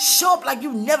 Show up like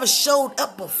you never showed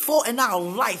up before in our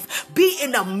life. Be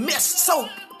in the midst so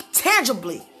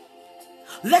tangibly.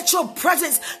 Let your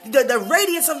presence, the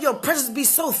radiance of your presence be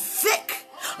so thick.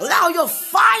 Allow your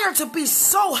fire to be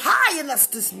so high in us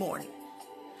this morning.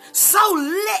 So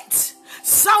lit,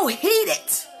 so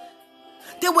heated,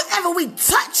 that wherever we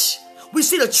touch, we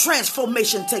see the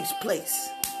transformation takes place.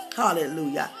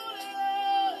 Hallelujah.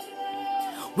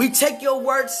 We take your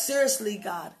word seriously,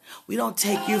 God. We don't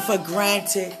take you for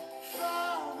granted.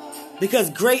 Because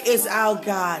great is our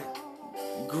God.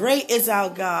 Great is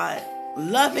our God.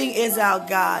 Loving is our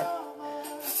God.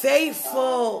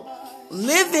 Faithful,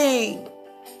 living,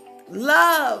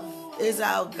 love is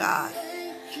our God.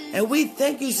 And we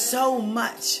thank you so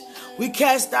much. We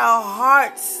cast our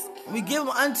hearts. We give them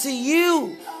unto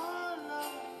you.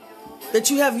 That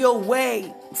you have your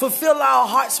way. Fulfill our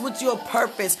hearts with your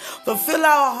purpose. Fulfill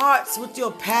our hearts with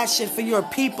your passion for your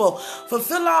people.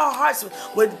 Fulfill our hearts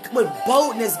with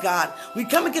boldness, God. We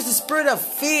come against the spirit of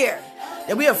fear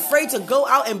That we're afraid to go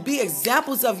out and be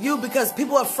examples of you because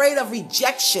people are afraid of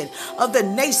rejection, of the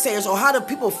naysayers, or how the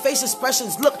people face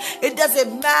expressions look. It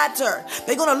doesn't matter.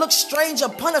 They're going to look strange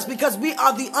upon us because we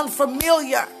are the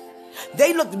unfamiliar.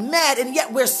 They look mad and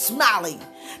yet we're smiling.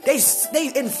 They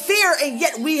in fear and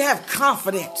yet we have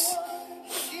confidence.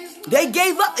 They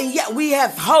gave up and yet we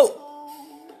have hope.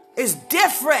 It's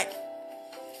different.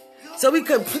 So we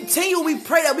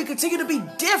pray that we continue to be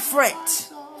different.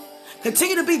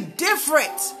 Continue to be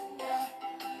different.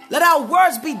 Let our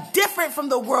words be different from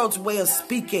the world's way of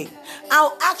speaking.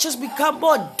 Our actions become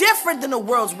more different than the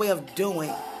world's way of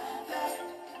doing.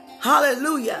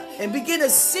 Hallelujah. And begin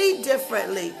to see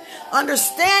differently.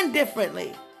 Understand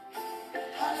differently.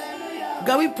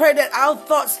 God, we pray that our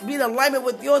thoughts be in alignment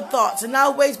with your thoughts and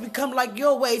our ways become like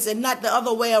your ways and not the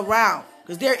other way around.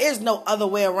 Because there is no other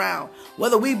way around.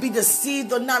 Whether we be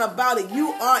deceived or not about it, you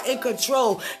are in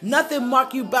control. Nothing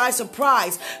mark you by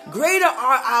surprise. Greater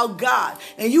are our God,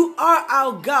 and you are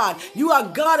our God. You are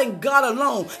God and God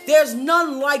alone. There's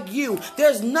none like you.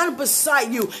 There's none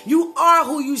beside you. You are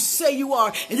who you say you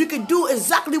are, and you can do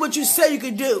exactly what you say you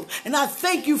can do. And I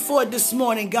thank you for it this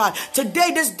morning, God. Today,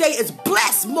 this day is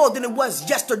blessed more than it was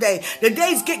yesterday. The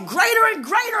days get greater and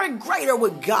greater and greater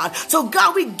with God. So,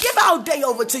 God, we give our day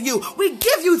over to you. We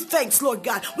give you thanks, Lord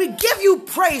God. We give you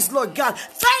praise, Lord God.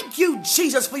 Thank you,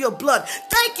 Jesus, for your blood.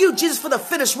 Thank you, Jesus, for the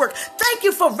finished work. Thank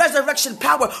you for resurrection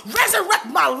power. Resurrect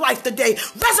my life today.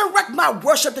 Resurrect my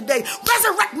worship today.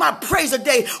 Resurrect my praise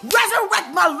today.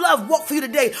 Resurrect my love walk for you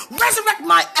today. Resurrect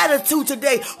my attitude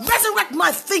today. Resurrect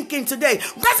my thinking today.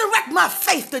 Resurrect my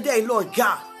faith today, Lord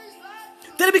God.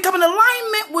 That it become an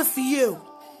alignment with you.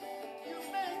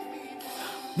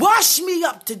 Wash me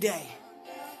up today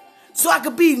so I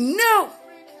could be new,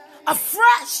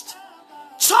 afresh.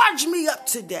 Charge me up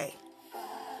today.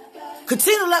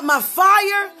 Continue to let my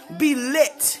fire be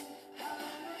lit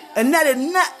and let it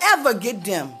not ever get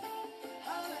dim.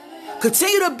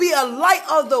 Continue to be a light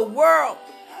of the world,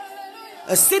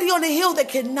 a city on the hill that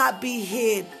cannot be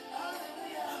hid.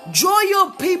 Draw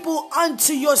your people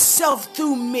unto yourself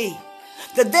through me,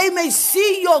 that they may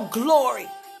see your glory,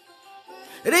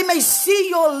 that they may see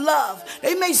your love,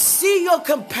 they may see your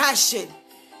compassion.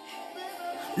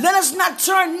 Let us not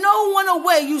turn no one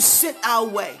away. You sit our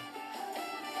way.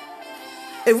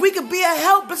 If we could be a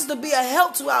help, let us to be a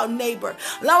help to our neighbor.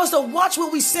 Allow us to watch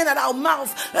what we send out our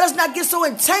mouth. Let us not get so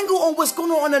entangled on what's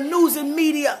going on in the news and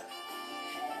media.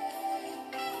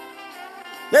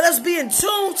 Let us be in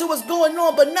tune to what's going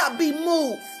on, but not be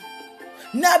moved.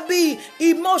 Not be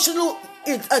emotional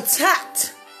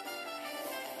attacked.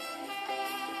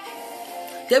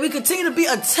 That we continue to be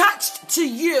attached to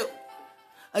you.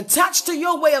 Attached to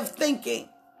your way of thinking.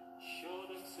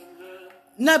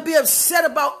 Not be upset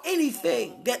about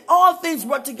anything. That all things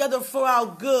work together for our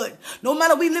good. No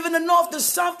matter we live in the north, the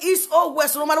south, east, or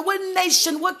west. No matter what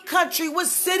nation, what country, what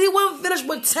city, what village,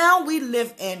 what town we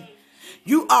live in.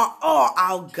 You are all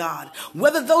our God.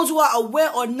 Whether those who are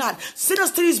aware or not. Send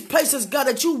us to these places, God,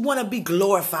 that you want to be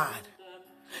glorified.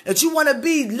 That you want to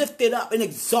be lifted up and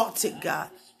exalted, God.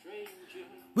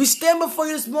 We stand before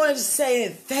you this morning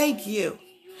saying thank you.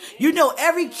 You know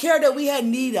every care that we had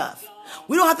need of.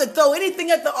 We don't have to throw anything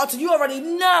at the altar. You already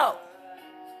know.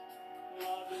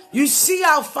 You see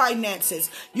our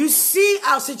finances. You see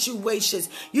our situations.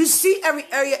 You see every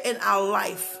area in our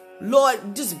life.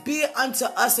 Lord, just be it unto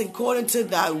us according to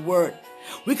thy word.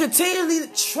 We continually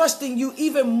trust in you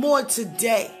even more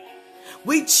today.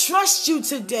 We trust you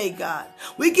today, God.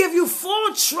 We give you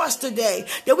full trust today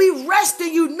that we rest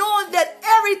in you knowing that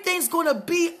everything's going to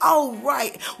be all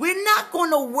right. We're not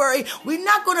going to worry. We're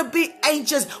not going to be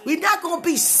anxious. We're not going to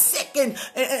be sick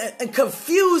and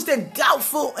confused and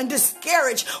doubtful and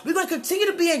discouraged. We're going to continue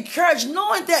to be encouraged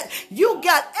knowing that you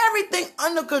got everything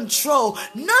under control.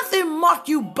 Nothing mark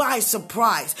you by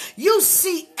surprise. You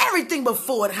see everything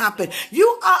before it happened. You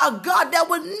are a God that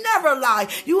would never lie.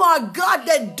 You are a God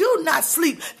that do not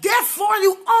sleep. Therefore,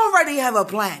 you already have a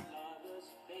plan.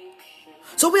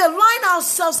 So we align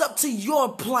ourselves up to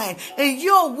your plan and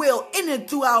your will in and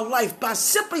through our life by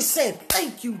simply saying,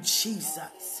 thank you,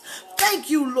 Jesus. Thank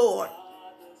you, Lord.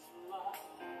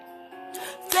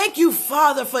 Thank you,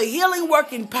 Father, for healing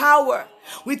working power.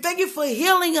 We thank you for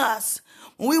healing us.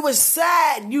 When we were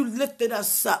sad, you lifted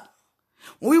us up.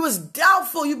 When we was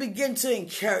doubtful, you began to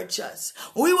encourage us.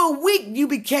 When we were weak, you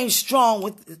became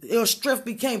strong. Your strength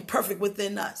became perfect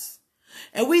within us.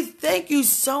 And we thank you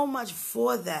so much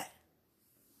for that.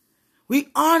 We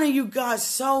honor you, God,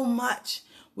 so much.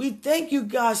 We thank you,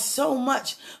 God, so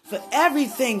much for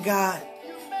everything, God.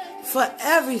 For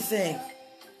everything.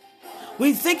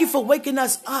 We thank you for waking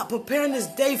us up, preparing this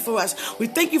day for us. We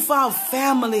thank you for our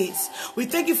families. We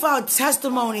thank you for our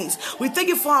testimonies. We thank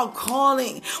you for our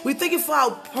calling. We thank you for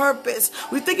our purpose.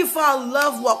 We thank you for our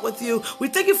love walk with you. We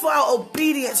thank you for our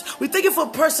obedience. We thank you for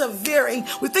persevering.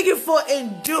 We thank you for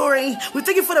enduring. We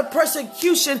thank you for the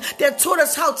persecution that taught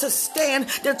us how to stand,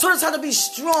 that taught us how to be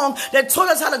strong, that taught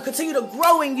us how to continue to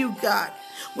grow in you, God.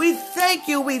 We thank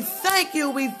you, we thank you,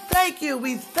 we thank you,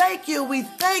 we thank you, we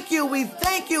thank you, we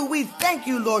thank you, we thank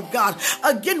you, Lord God.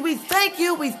 Again, we thank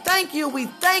you, we thank you, we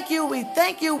thank you, we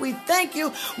thank you, we thank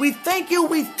you, we thank you,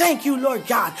 we thank you, Lord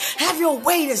God. Have your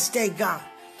way this day, God.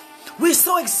 We're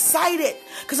so excited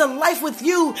because a life with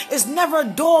you is never a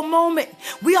dull moment.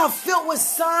 We are filled with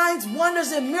signs,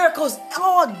 wonders, and miracles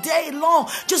all day long,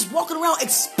 just walking around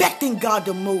expecting God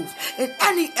to move in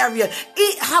any area,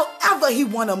 however he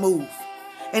want to move.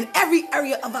 In every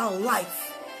area of our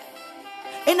life,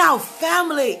 in our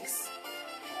families,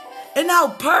 in our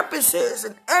purposes,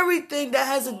 and everything that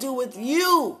has to do with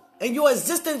you and your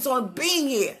existence on being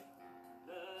here.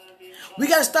 We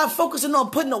got to stop focusing on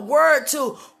putting a word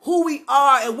to who we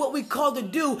are and what we called to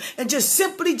do and just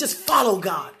simply follow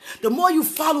God. The more you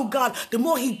follow God, the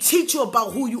more he teach you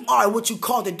about who you are and what you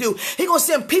called to do. He going to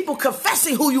send people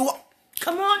confessing who you are.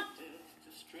 Come on.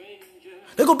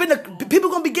 People going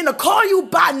to begin to call you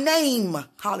by name.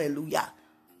 Hallelujah.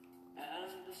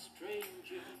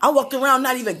 I walked around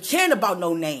not even caring about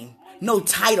no name, no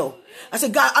title. I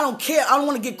said, God, I don't care. I don't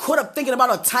want to get caught up thinking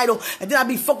about a title. And then I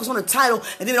be focused on the title.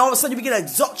 And then all of a sudden you begin to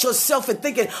exalt yourself and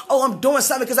thinking, oh, I'm doing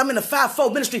something because I'm in the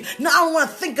fivefold ministry. No, I don't want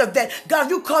to think of that. God, if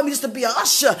you call me just to be an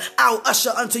usher, I'll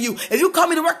usher unto you. If you call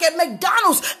me to work at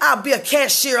McDonald's, I'll be a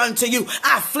cashier unto you.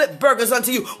 I'll flip burgers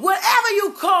unto you. Whatever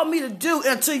you call me to do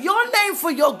unto your name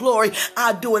for your glory,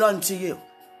 I'll do it unto you.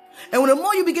 And when the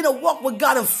more you begin to walk with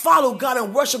God and follow God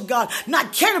and worship God,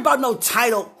 not caring about no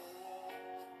title.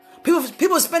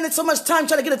 People are spending so much time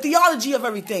trying to get a theology of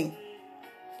everything.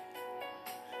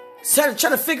 Trying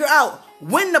to figure out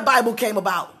when the Bible came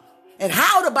about and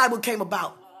how the Bible came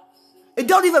about. It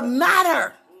don't even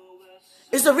matter.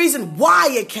 It's the reason why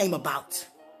it came about.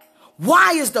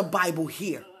 Why is the Bible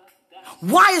here?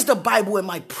 Why is the Bible in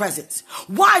my presence?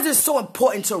 Why is it so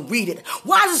important to read it?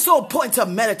 Why is it so important to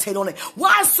meditate on it?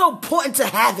 Why is it so important to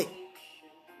have it?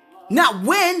 Not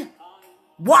when,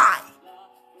 why?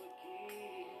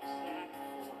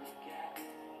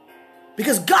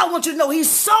 Because God wants you to know he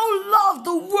so loved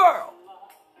the world.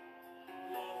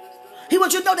 He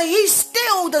wants you to know that he's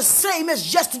still the same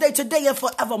as yesterday, today, and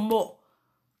forevermore.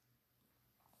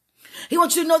 He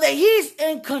wants you to know that he's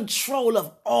in control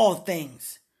of all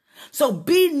things. So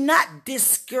be not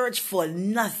discouraged for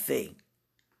nothing.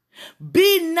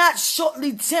 Be not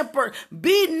shortly tempered.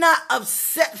 Be not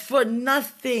upset for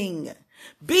nothing.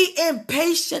 Be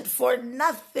impatient for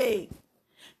nothing.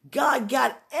 God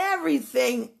got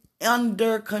everything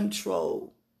under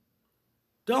control.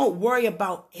 Don't worry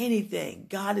about anything.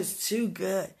 God is too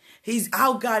good.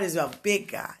 Our God is a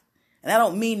big God. And I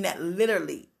don't mean that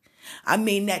literally. I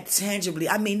mean that tangibly.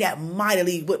 I mean that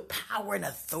mightily with power and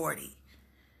authority.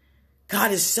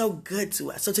 God is so good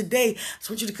to us. So today, I just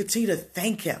want you to continue to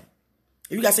thank him.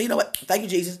 If you guys say, you know what? Thank you,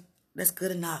 Jesus. That's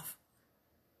good enough.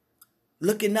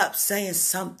 Looking up, saying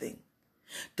something.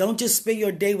 Don't just spend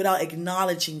your day without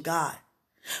acknowledging God.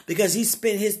 Because he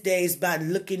spent his days by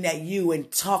looking at you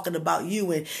and talking about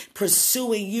you and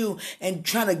pursuing you and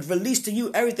trying to release to you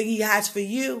everything he has for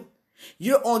you.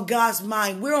 You're on God's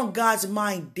mind. We're on God's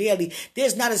mind daily.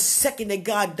 There's not a second that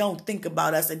God don't think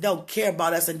about us and don't care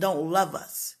about us and don't love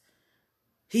us.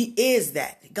 He is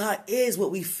that. God is what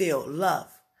we feel,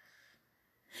 love.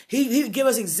 He give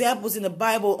us examples in the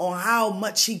Bible on how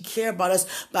much he cares about us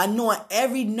by knowing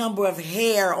every number of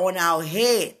hair on our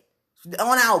head,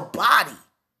 on our body.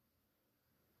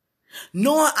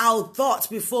 Knowing our thoughts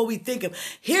before we think of.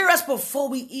 Hear us before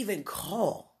we even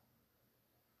call.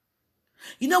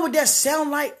 You know what that sound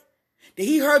like? That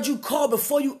he heard you call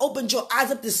before you opened your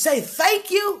eyes up to say thank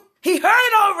you? He heard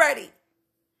it already.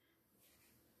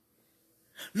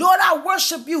 Lord, I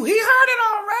worship you. He heard it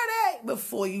already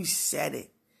before you said it.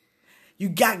 You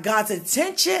got God's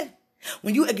attention.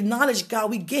 When you acknowledge God,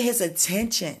 we get his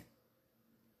attention.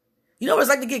 You know what it's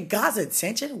like to get God's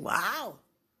attention? Wow.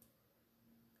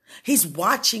 He's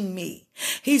watching me.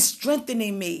 He's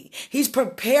strengthening me. He's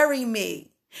preparing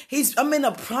me. I'm in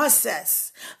a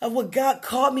process of what God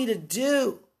called me to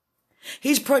do.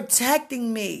 He's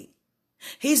protecting me.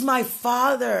 He's my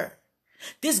father.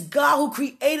 This God who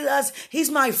created us,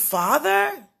 he's my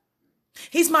father.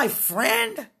 He's my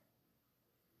friend.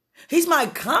 He's my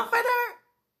comforter.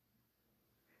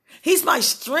 He's my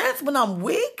strength when I'm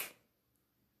weak.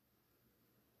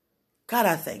 God,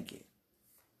 I thank you.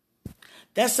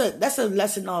 That's a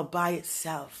lesson all by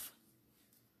itself.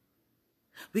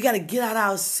 We got to get out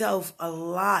of ourselves a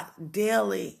lot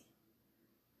daily.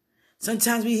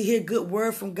 Sometimes we hear good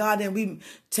word from God and we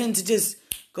tend to just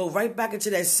go right back into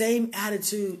that same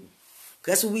attitude.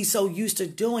 That's what we so used to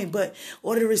doing. But in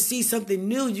order to receive something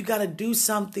new, you got to do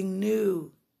something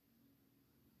new.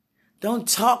 Don't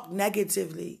talk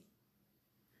negatively.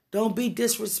 Don't be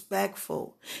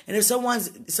disrespectful. And if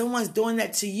someone's doing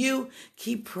that to you,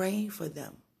 keep praying for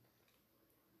them.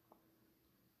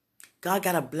 God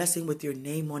got a blessing with your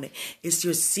name on it. It's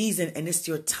your season and it's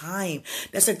your time.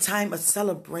 That's a time of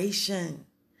celebration.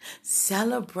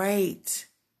 Celebrate.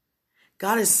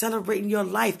 God is celebrating your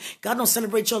life. God don't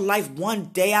celebrate your life one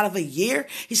day out of a year.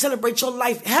 He celebrates your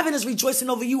life. Heaven is rejoicing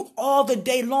over you all the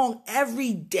day long,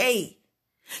 every day.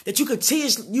 That you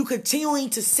continuing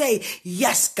to say,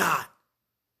 yes, God.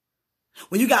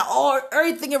 When you got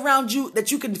everything around you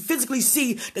that you can physically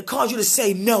see that cause you to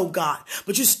say no, God.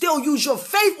 But you still use your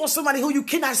faith on somebody who you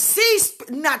cannot see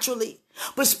naturally,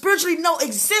 but spiritually know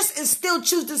exists and still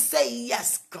choose to say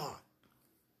yes, God.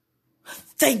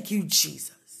 Thank you,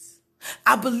 Jesus.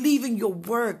 I believe in your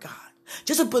word, God.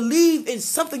 Just to believe in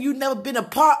something you've never been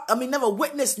never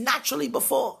witnessed naturally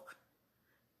before.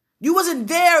 You wasn't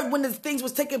there when the things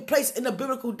was taking place in the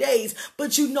biblical days,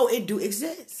 but you know it do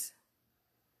exist.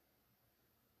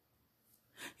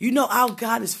 You know our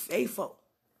God is faithful.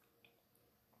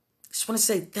 Just want to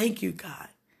say thank you, God.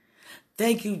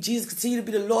 Thank you, Jesus. Continue to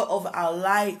be the Lord over our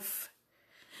life.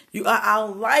 You are our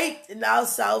light and our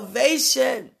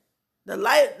salvation. The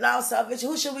light and our salvation.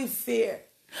 Who should we fear?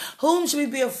 Whom should we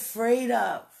be afraid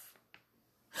of?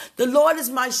 The Lord is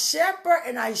my shepherd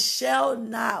and I shall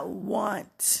not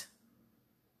want.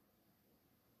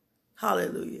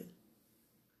 Hallelujah.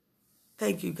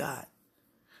 Thank you, God,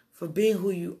 for being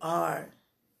who you are.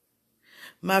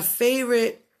 One of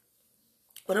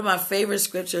my favorite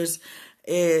scriptures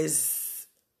is,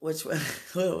 which one?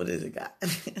 What is it, God?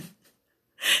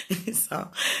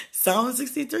 Psalm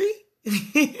 63.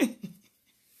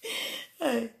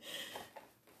 Hey.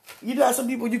 You know how some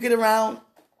people you get around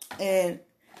and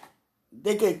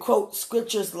they can quote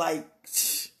scriptures like,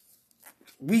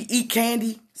 we eat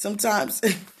candy sometimes.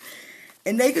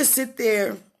 And they can sit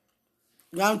there,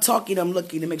 when I'm talking, I'm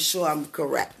looking to make sure I'm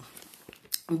correct.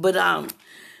 But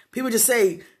people just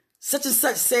say, such and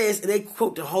such says, and they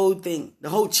quote the whole thing, the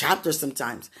whole chapter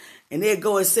sometimes. And they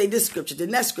go and say this scripture,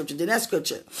 then that scripture, then that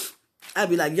scripture.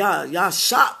 I'd be like, y'all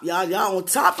sharp, y'all on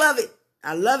top of it.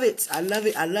 I love it. I love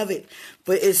it. I love it.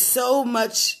 But it's so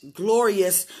much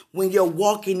glorious when you're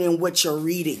walking in what you're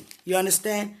reading. You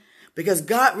understand? Because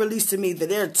God released to me that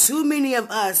there are too many of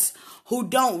us who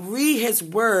don't read his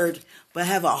word but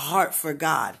have a heart for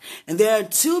God. And there are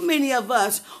too many of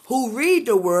us who read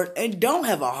the word and don't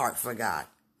have a heart for God.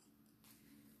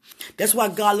 That's why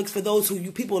God looks for those who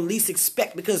you people least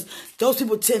expect, because those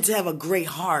people tend to have a great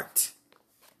heart.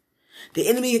 The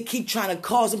enemy keep trying to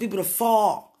cause some people to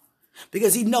fall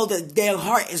because he know that their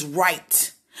heart is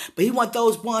right. But he want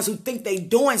those ones who think they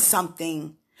doing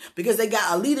something because they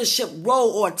got a leadership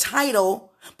role or a title,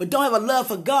 but don't have a love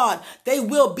for God. They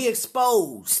will be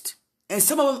exposed. And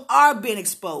some of them are being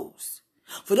exposed.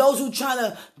 For those who trying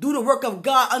to do the work of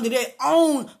God under their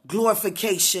own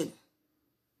glorification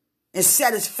and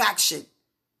satisfaction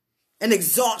and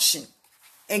exhaustion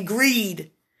and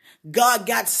greed, God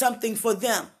got something for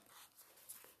them.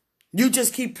 You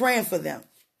just keep praying for them.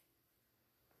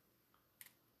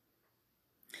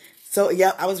 So,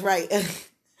 yeah, I was right.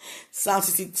 Psalm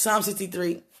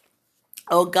 63.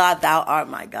 Oh, God, thou art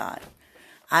my God.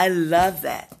 I love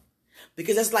that.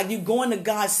 Because that's like you going to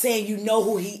God saying you know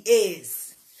who he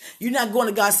is. You're not going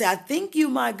to God saying, I think you,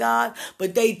 my God.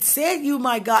 But they said you,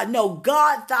 my God. No,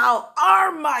 God, thou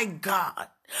art my God.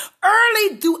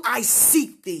 Early do I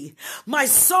seek thee. My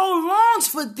soul longs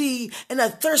for thee in a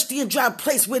thirsty and dry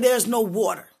place where there's no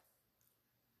water.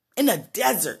 In a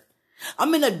desert.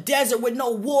 I'm in a desert with no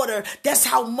water. That's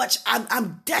how much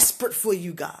I'm desperate for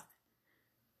you, God.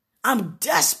 I'm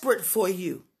desperate for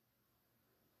you.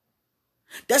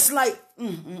 That's like,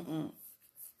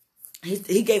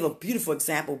 He gave a beautiful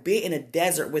example. Be in a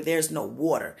desert where there's no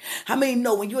water. How many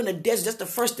know when you're in a desert, that's the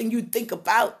first thing you think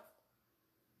about?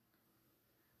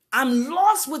 I'm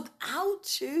lost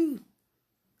without you.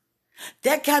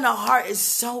 That kind of heart is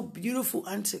so beautiful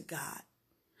unto God.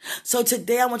 So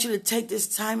today I want you to take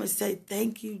this time and say,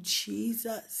 thank you,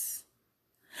 Jesus.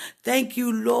 Thank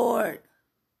you, Lord.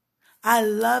 I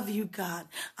love you, God.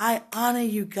 I honor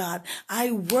you, God.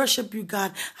 I worship you,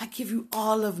 God. I give you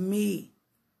all of me.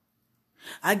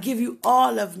 I give you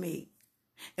all of me.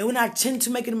 And when I tend to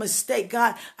make a mistake,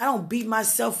 God, I don't beat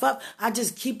myself up. I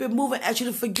just keep it moving. Ask you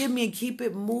to forgive me and keep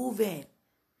it moving.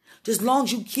 Just as long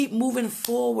as you keep moving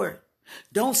forward.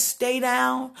 Don't stay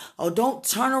down or don't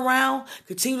turn around.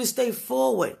 Continue to stay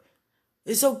forward.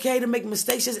 It's okay to make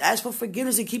mistakes. Just ask for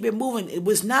forgiveness and keep it moving.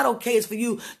 What's not okay is for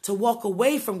you to walk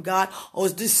away from God or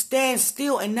just stand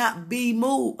still and not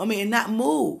and not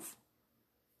move.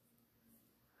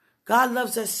 God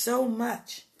loves us so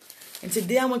much. And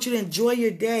today I want you to enjoy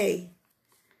your day.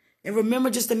 And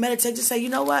remember just to meditate. Just say, you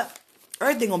know what?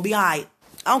 Everything gonna be all right.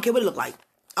 I don't care what it look like.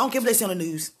 I don't care what they say on the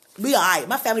news. Be all right.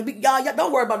 My family, y'all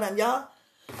don't worry about nothing, y'all.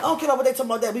 I don't care what they talking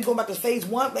about that. We going back to phase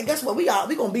 1. And guess what? We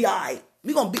gonna be all right.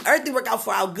 We gonna be, everything work out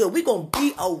for our good. We gonna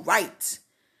be all right.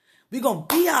 We gonna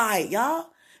be all right, y'all.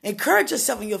 Encourage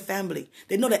yourself and your family.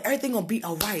 They know that everything gonna be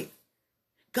all right.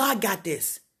 God got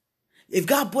this. If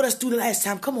God brought us through the last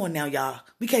time, come on now, y'all.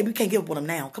 We can't give up on him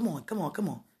now. Come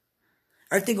on.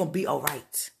 Everything gonna be all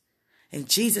right. In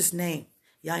Jesus' name,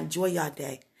 y'all enjoy y'all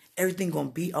day. Everything gonna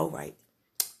be all right.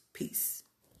 Peace.